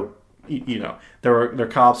 like, there were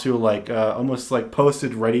cops who, like, almost, like,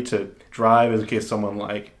 posted ready to drive in case someone,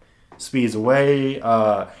 like, speeds away,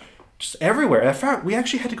 just everywhere. In fact, we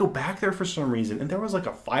actually had to go back there for some reason, and there was like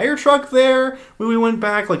a fire truck there when we went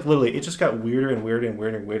back. Like literally, it just got weirder and weirder and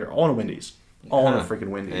weirder and weirder. All in a Wendy's, all in a freaking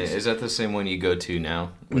Wendy's. Is that the same one you go to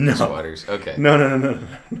now with the squatters? Okay. No.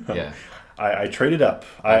 Yeah. I traded up.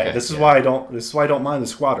 This is why I don't mind the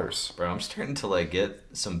squatters. Bro, I'm starting to like get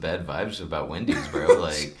some bad vibes about Wendy's, bro.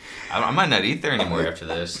 Like, I might not eat there anymore after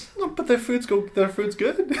this. But their food's good.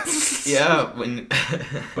 Yeah,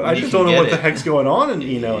 but I just don't know what the heck's going on,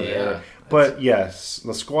 there. But yes,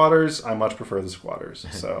 the squatters. I much prefer the squatters.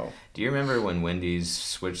 So. Do you remember when Wendy's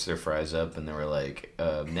switched their fries up and they were like,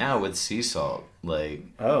 now with sea salt? Like,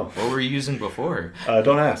 what were you using before?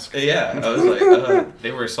 Don't ask. Yeah, I was like,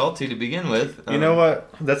 they were salty to begin with. You know what?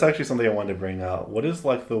 That's actually something I wanted to bring up. What is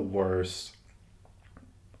like the worst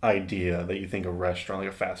idea that you think a restaurant,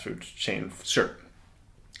 like a fast food chain, sure,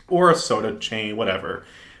 or a soda chain, whatever,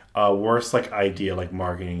 worst like idea, like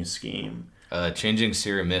marketing scheme? Changing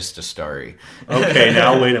Sierra Mist to Starry. Okay,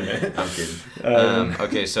 now wait a minute. I'm kidding.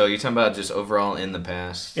 Okay, so you're talking about just overall in the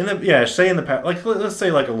past? Say in the past. Like, let's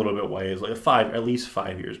say like a little bit ways, like at least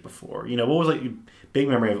 5 years before. What was like your big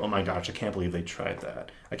memory of, oh my gosh, I can't believe they tried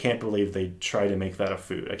that. I can't believe they tried to make that a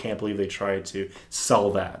food. I can't believe they tried to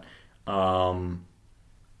sell that.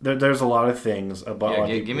 there's a lot of things about.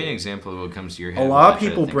 Yeah, give me an example of what comes to your head. A lot of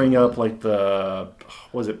people bring up like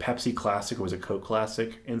was it Pepsi Classic or was it Coke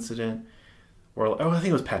Classic incident? Or I think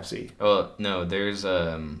it was Pepsi. Oh no, there's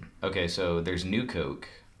okay, so there's New Coke.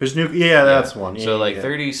 There's that's one. Yeah, so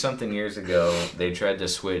 30 something years ago, they tried to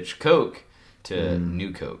switch Coke to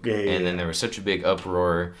New Coke, and then there was such a big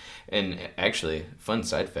uproar. And actually, fun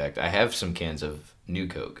side fact: I have some cans of New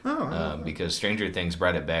Coke because Stranger Things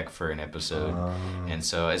brought it back for an episode, and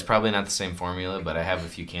so it's probably not the same formula, but I have a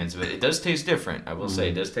few cans of it. It does taste different, I will say.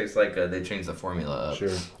 It does taste like they changed the formula up.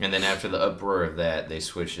 Sure. And then after the uproar of that, they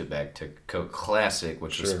switched it back to Coke Classic,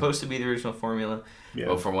 which was supposed to be the original formula. Yeah.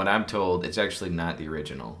 But from what I'm told, it's actually not the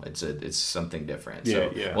original. It's something different.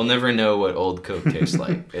 So we'll never know what old Coke tastes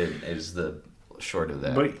like. It is the short of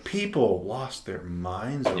that. But people lost their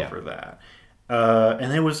minds over that.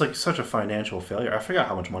 And it was like such a financial failure. I forgot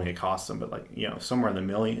how much money it cost them, but somewhere in the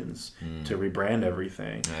millions to rebrand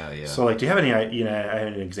everything. Yeah. So do you have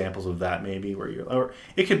any examples of that maybe or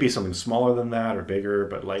it could be something smaller than that or bigger,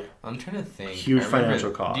 but I'm trying to think. Huge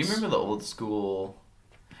financial costs. Do you remember the old school?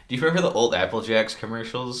 Do you remember the old Apple Jacks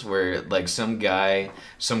commercials where some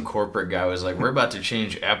corporate guy was like, "We're about to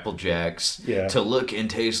change Apple Jacks to look and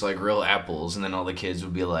taste like real apples," and then all the kids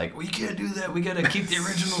would be like, "We can't do that. We got to keep the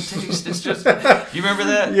original taste." It's just, you remember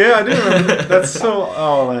that? Yeah, I do remember. That's so.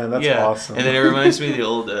 Oh man, that's awesome. And then it reminds me of the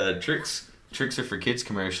old Tricks Are for Kids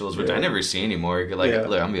commercials, which I never see anymore. Look, I'm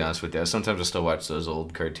gonna be honest with you. Sometimes I still watch those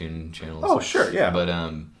old cartoon channels. Oh sure, yeah. But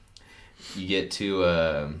you get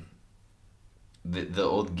to the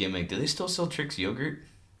old gimmick. Do they still sell Trix yogurt?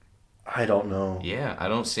 I don't know. Yeah, I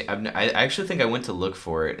don't see. I actually think I went to look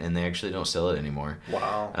for it, and they actually don't sell it anymore.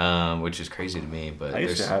 Wow. Which is crazy to me. But I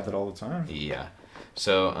used to have that all the time. Yeah.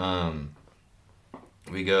 So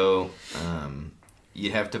we go.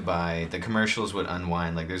 You'd have to buy. The commercials would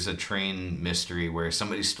unwind. There's a train mystery where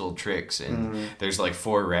somebody stole Trix, and there's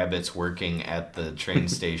 4 rabbits working at the train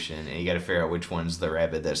station, and you got to figure out which one's the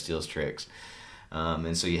rabbit that steals Trix.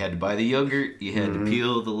 And so you had to buy the yogurt, you had to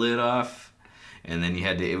peel the lid off, and then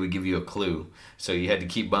it would give you a clue. So you had to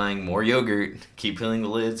keep buying more yogurt, keep peeling the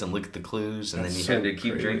lids and look at the clues, and then you had to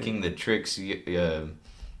keep drinking the Trix. You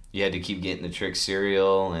had to keep getting the Trix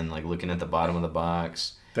cereal and looking at the bottom of the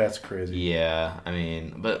box. That's crazy. Yeah, I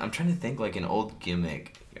mean, but I'm trying to think an old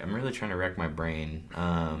gimmick. I'm really trying to rack my brain.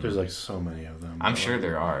 There's so many of them. I'm sure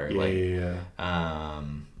there are. Yeah.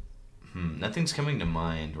 Nothing's coming to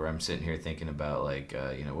mind where I'm sitting here thinking about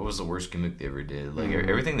what was the worst gimmick they ever did.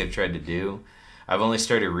 Everything they've tried to do, I've only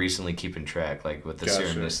started recently keeping track. With the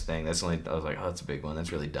serum mist thing, I was like, oh, that's a big one.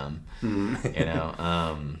 That's really dumb.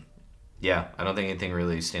 Yeah, I don't think anything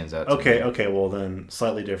really stands out. Okay. Well, then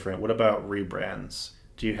slightly different. What about rebrands?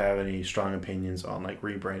 Do you have any strong opinions on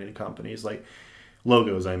rebranded companies?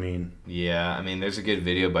 Logos, I mean. Yeah, I mean, there's a good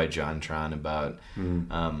video by JonTron about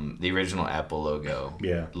the original Apple logo.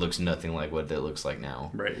 Yeah. Looks nothing like what it looks like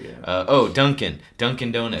now. Right, yeah.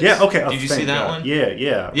 Dunkin' Donuts. Yeah, okay. Did you see that one? Yeah.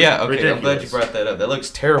 Yeah, okay, ridiculous. I'm glad you brought that up. That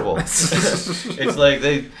looks terrible. It's this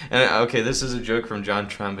is a joke from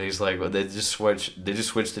JonTron, but he's like, well, they just switched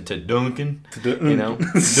it to Dunkin', Dunkin'.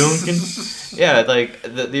 Yeah,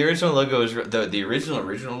 the original logo was, the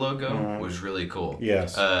original logo was really cool.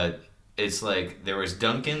 Yes. It's there was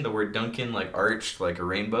Dunkin', the word Dunkin' arched like a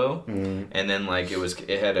rainbow, and then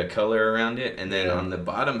it had a color around it, and then on the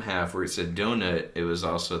bottom half where it said donut, it was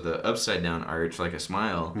also the upside down arch like a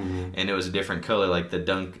smile, and it was a different color, the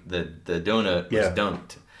donut was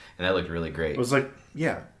dunked, and that looked really great. It was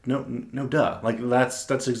no duh,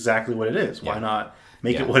 that's exactly what it is. Why not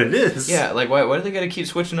make it what it is? Yeah, why do they got to keep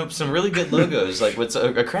switching up some really good logos? What's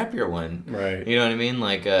a crappier one? Right. You know what I mean?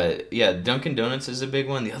 Dunkin' Donuts is a big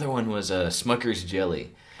one. The other one was Smucker's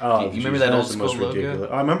Jelly. Oh, you remember that old school logo?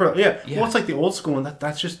 I remember. Yeah. Well, it's the old school one.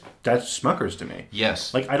 That's Smucker's to me.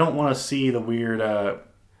 Yes. I don't want to see the weird.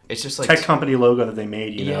 It's just tech company logo that they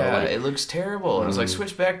made. It looks terrible. I was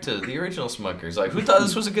switch back to the original Smucker's. Who thought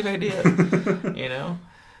this was a good idea?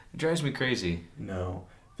 It drives me crazy. No.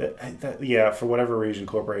 For whatever reason,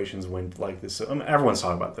 corporations went this. Everyone's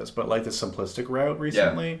talking about this, but the simplistic route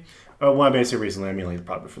recently. Yeah. When I say recently, I mean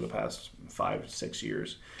probably for the past 5-6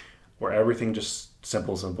 years, where everything just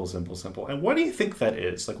simple. And what do you think that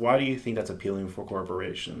is? Why do you think that's appealing for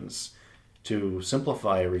corporations to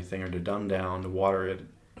simplify everything or to dumb down, to water it?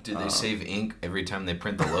 Do they save ink every time they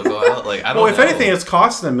print the logo out? I don't know. Well, if anything, it's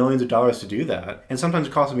costing them millions of dollars to do that, and sometimes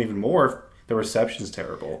it costs them even more. The reception's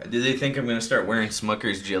terrible. Do they think I'm going to start wearing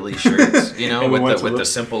Smucker's jelly shirts, you know, with the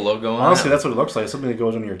simple logo on it? Honestly, that's what it looks like. Something that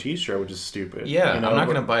goes on your t-shirt, which is stupid. Yeah, you know? I'm not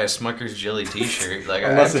going to buy a Smucker's jelly t-shirt. Like, I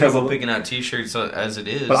Unless have it has trouble picking out t-shirts as it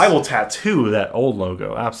is. But I will tattoo that old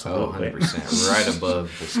logo, Oh, absolutely. 100%. Right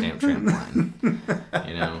above the stamp tramp line. I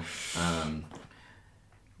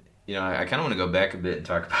kind of want to go back a bit and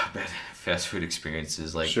talk about bad fast food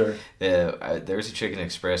experiences. Like, sure. There was a Chicken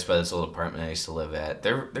Express by this old apartment I used to live at.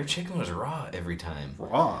 Their chicken was raw every time.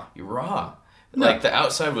 Raw? Raw. No. Like, the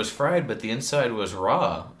outside was fried, but the inside was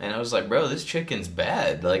raw. And I was like, bro, this chicken's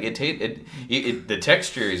bad. Like, the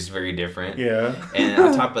texture is very different. Yeah. And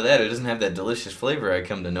on top of that, it doesn't have that delicious flavor I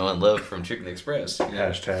come to know and love from Chicken Express. You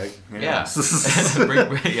know? Hashtag. Yeah.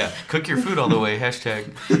 Yeah. Cook your food all the way.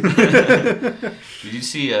 Hashtag. Did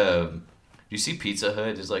you see Pizza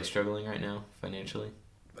Hut is, like, struggling right now financially?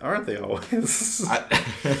 Aren't they always?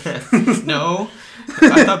 No.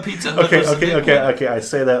 I thought Pizza Hut was Okay. I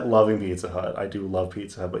say that loving Pizza Hut. I do love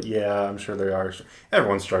Pizza Hut, but yeah, I'm sure they are.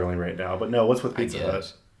 Everyone's struggling right now, but no, what's with Pizza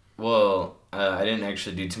Hut? Well, I didn't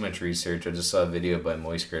actually do too much research. I just saw a video by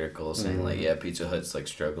Moist Critical saying, like, yeah, Pizza Hut's, like,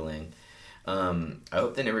 struggling. I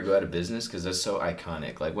hope they never go out of business because that's so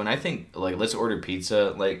iconic. Like, when I think, like, let's order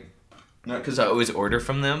pizza, like, not because I always order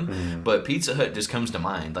from them, but Pizza Hut just comes to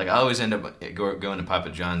mind. Like, I always end up going to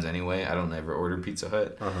Papa John's anyway. I don't ever order Pizza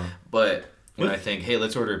Hut. But when I think, hey,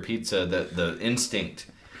 let's order pizza, the instinct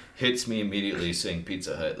hits me immediately saying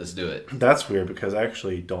Pizza Hut. Let's do it. That's weird because I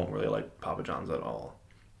actually don't really like Papa John's at all.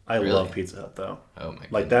 I love Pizza Hut, though. Oh, my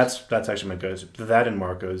goodness. Like, that's actually my go-to. That and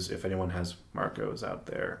Marco's, if anyone has Marco's out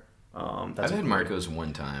there. I've had Marco's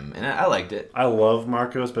one time, and I liked it. I love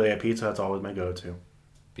Marco's, but yeah, Pizza Hut's always my go-to.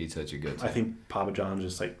 Pizza Hut's your go-to. I think Papa John's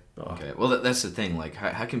just like... Oh. Okay, well, that's the thing. Like,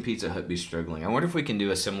 how can Pizza Hut be struggling? I wonder if we can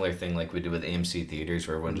do a similar thing like we did with AMC Theaters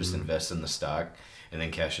where everyone just invests in the stock and then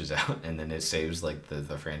cashes out, and then it saves, like,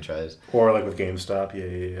 the franchise. Or, like, with GameStop.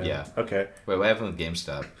 Yeah. Okay. Wait, what happened with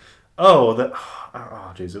GameStop?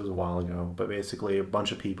 Geez, it was a while ago. But basically, a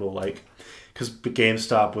bunch of people, like... Because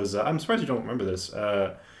GameStop was... I'm surprised you don't remember this.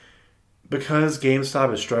 Because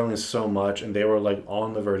GameStop is struggling so much, and they were, like,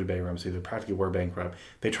 on the verge of bankruptcy. They practically were bankrupt.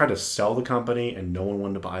 They tried to sell the company, and no one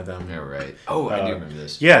wanted to buy them. Yeah, right. Oh, I do remember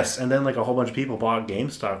this. Yes, and then, like, a whole bunch of people bought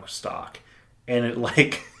GameStop stock. And it,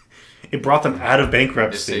 like... It brought them out of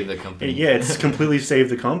bankruptcy. It saved the company. It's completely saved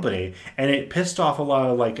the company. And it pissed off a lot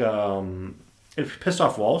of, like... It pissed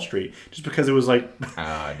off Wall Street just because it was like...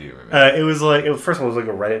 I do remember. It was like... First of all, it was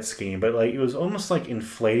like a Reddit scheme, but like it was almost like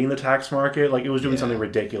inflating the tax market. Like, it was doing something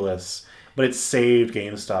ridiculous. But it saved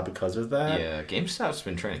GameStop because of that. Yeah, GameStop's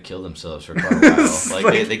been trying to kill themselves for quite a while.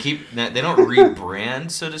 Like, they keep... They don't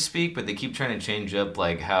rebrand, so to speak, but they keep trying to change up,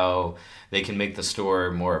 like, how they can make the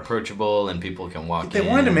store more approachable and people can walk in. They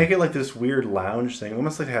wanted to make it like this weird lounge thing,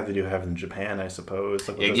 almost like they have in Japan, I suppose.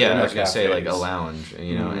 Like I was going to say, like, a lounge,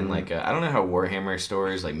 you know, and, like, I don't know how Warhammer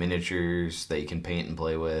stores, like, miniatures that you can paint and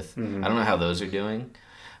play with. I don't know how those are doing.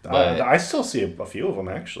 But I still see a few of them,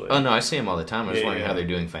 actually. Oh, no, I see them all the time. I was wondering how they're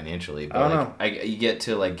doing financially. But I don't know. You get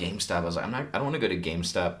to, like, GameStop. I was like, I don't want to go to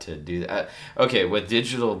GameStop to do that. Okay, with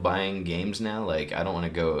digital buying games now, like, I don't want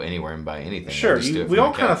to go anywhere and buy anything. Sure. We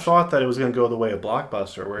all kind of thought that it was going to go the way of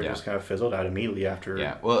Blockbuster, where it just kind of fizzled out immediately after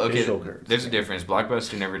digital. There's a difference.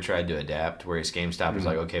 Blockbuster never tried to adapt, whereas GameStop is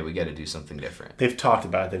like, okay, we got to do something different. They've talked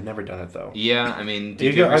about it. They've never done it, though. Yeah, I mean,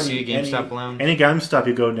 did you ever see a GameStop lounge? Any GameStop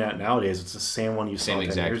you go nowadays, it's the same one you saw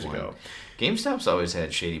 10 years ago. GameSop's always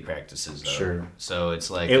had shady practices, though. Sure. So it's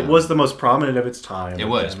like... It was the most prominent of its time. It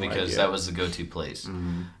was, because that was the go-to place.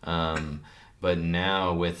 But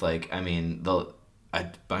now with, like, I mean,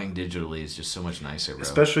 buying digitally is just so much nicer, bro.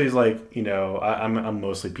 Especially, like, you know, I'm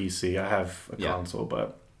mostly PC. I have a console,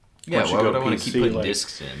 but... Yeah, why would I want to keep putting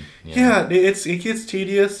discs in? Yeah, it gets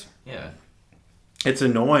tedious. Yeah. It's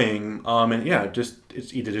annoying. And, yeah,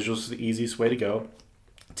 either digital is the easiest way to go.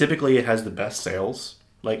 Typically, it has the best sales.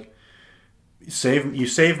 Like... You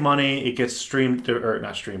save money. It gets streamed, or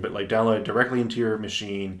not streamed, but like downloaded directly into your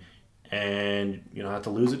machine, and you don't have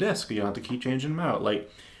to lose a disc. You don't have to keep changing them out.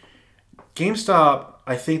 Like GameStop,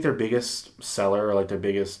 I think their biggest seller, or like their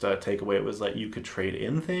biggest takeaway was like you could trade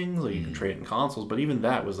in things, like you could trade in consoles, but even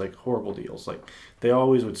that was like horrible deals. Like they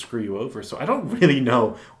always would screw you over. So I don't really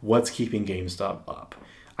know what's keeping GameStop up.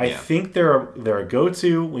 I think they're a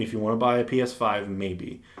go-to if you want to buy a PS5,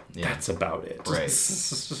 maybe. Yeah. That's about it.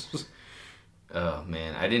 Right. Oh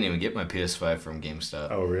man, I didn't even get my PS5 from GameStop.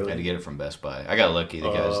 Oh really? I had to get it from Best Buy. I got lucky. The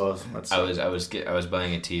guys, I was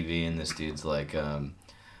buying a TV, and this dude's like,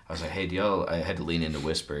 I I was like, hey, do y'all, I had to lean in to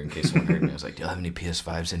whisper in case someone heard me. I was like, do y'all have any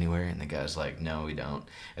PS5s anywhere? And the guy's like, no, we don't.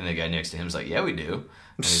 And the guy next to him was like, yeah, we do.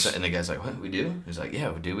 And the guy's like, what, we do? He's like,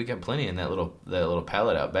 yeah, we do. We got plenty in that little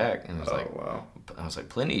pallet out back. And I was wow. I was like,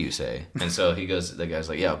 plenty, you say? And so the guy's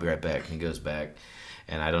like, yeah, I'll be right back. And he goes back.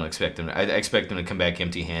 And I don't expect him. I expect him to come back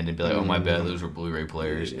empty-handed and be like, "Oh my bad, those were Blu-ray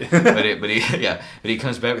players." but he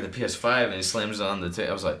comes back with the PS5 and he slams it on the table.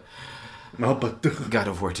 I was like, "No, but God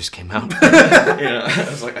of War just came out." I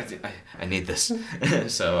was like, I need this.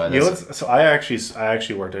 So I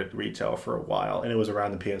actually worked at retail for a while, and it was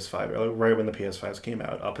around the PS5, right when the PS5s came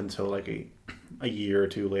out, up until like a year or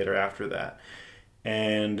two later after that.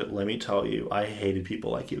 And let me tell you, I hated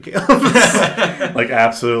people like you, Caleb. Like,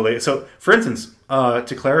 absolutely. So, for instance,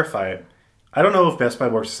 to clarify it, I don't know if Best Buy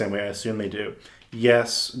works the same way. I assume they do.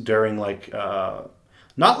 Yes, during, like,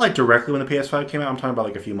 not, like, directly when the PS5 came out. I'm talking about,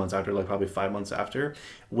 like, a few months after, like, probably 5 months after,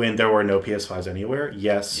 when there were no PS5s anywhere.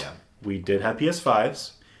 Yes, we did have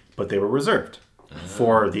PS5s, but they were reserved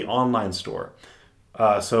for the online store.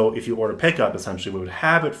 So, if you order pickup, essentially, we would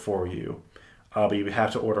have it for you. But you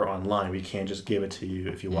have to order online. We can't just give it to you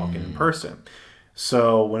if you walk in person.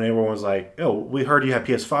 So when everyone was like, oh, we heard you have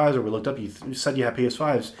PS5s, or we looked up, you said you have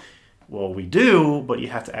PS5s. Well, we do, but you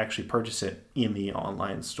have to actually purchase it in the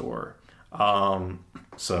online store.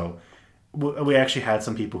 So we actually had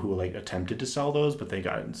some people who like attempted to sell those, but they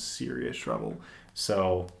got in serious trouble.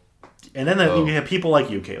 So... And then you have people like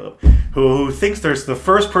you, Caleb, who thinks there's the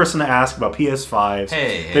first person to ask about PS5s.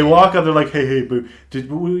 They walk up, they're like, "Hey, boo,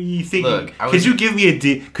 you think? Look, could you give me a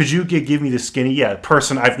deal? Could you give me the skinny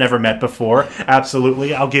person I've never met before?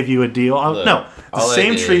 Absolutely, I'll give you a deal.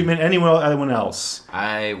 Same treatment anyone else."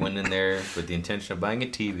 I went in there with the intention of buying a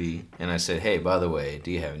TV, and I said, "Hey, by the way, do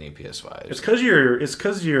you have any PS5s?" It's because your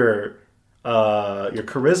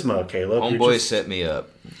charisma, Caleb. Homeboy set me up.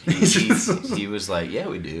 He was like, "Yeah,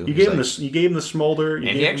 we do." You gave him the smolder, and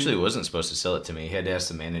he actually wasn't supposed to sell it to me. He had to ask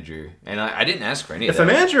the manager, and I didn't ask for any of that. If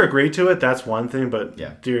the manager agreed to it, that's one thing.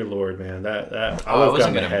 But dear Lord, man, I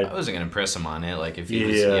wasn't gonna impress him on it. Like if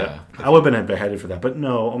he I would have been beheaded for that. But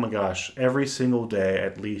no, oh my gosh, every single day,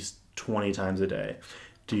 at least 20 times a day.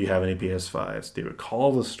 Do you have any PS5s? They would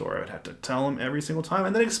call the store. I would have to tell them every single time,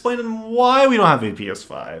 and then explain to them why we don't have any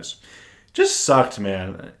PS5s. Just sucked,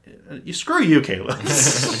 man. Screw you, Caleb.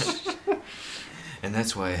 And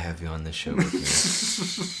that's why I have you on this show with me.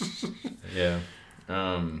 Yeah.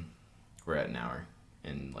 We're at an hour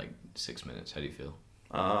and like 6 minutes. How do you feel?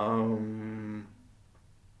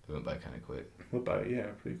 It went by kind of quick. Went by,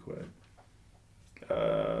 pretty quick.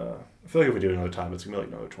 I feel like if we do another time, it's going to be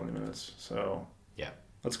like another 20 minutes. So,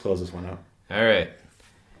 let's close this one out. All right.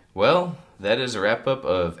 Well, that is a wrap-up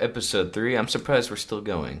of episode 3. I'm surprised we're still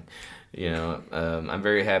going. I'm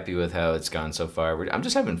very happy with how it's gone so far. I'm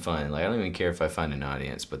just having fun. Like I don't even care if I find an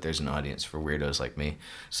audience, but there's an audience for weirdos like me.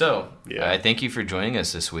 So I thank you for joining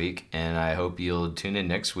us this week, and I hope you'll tune in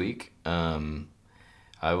next week.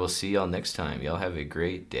 I will see y'all next time. Y'all have a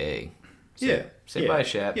great day. Say bye,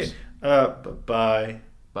 Shaps. Bye.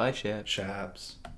 Bye, Shaps. Shaps.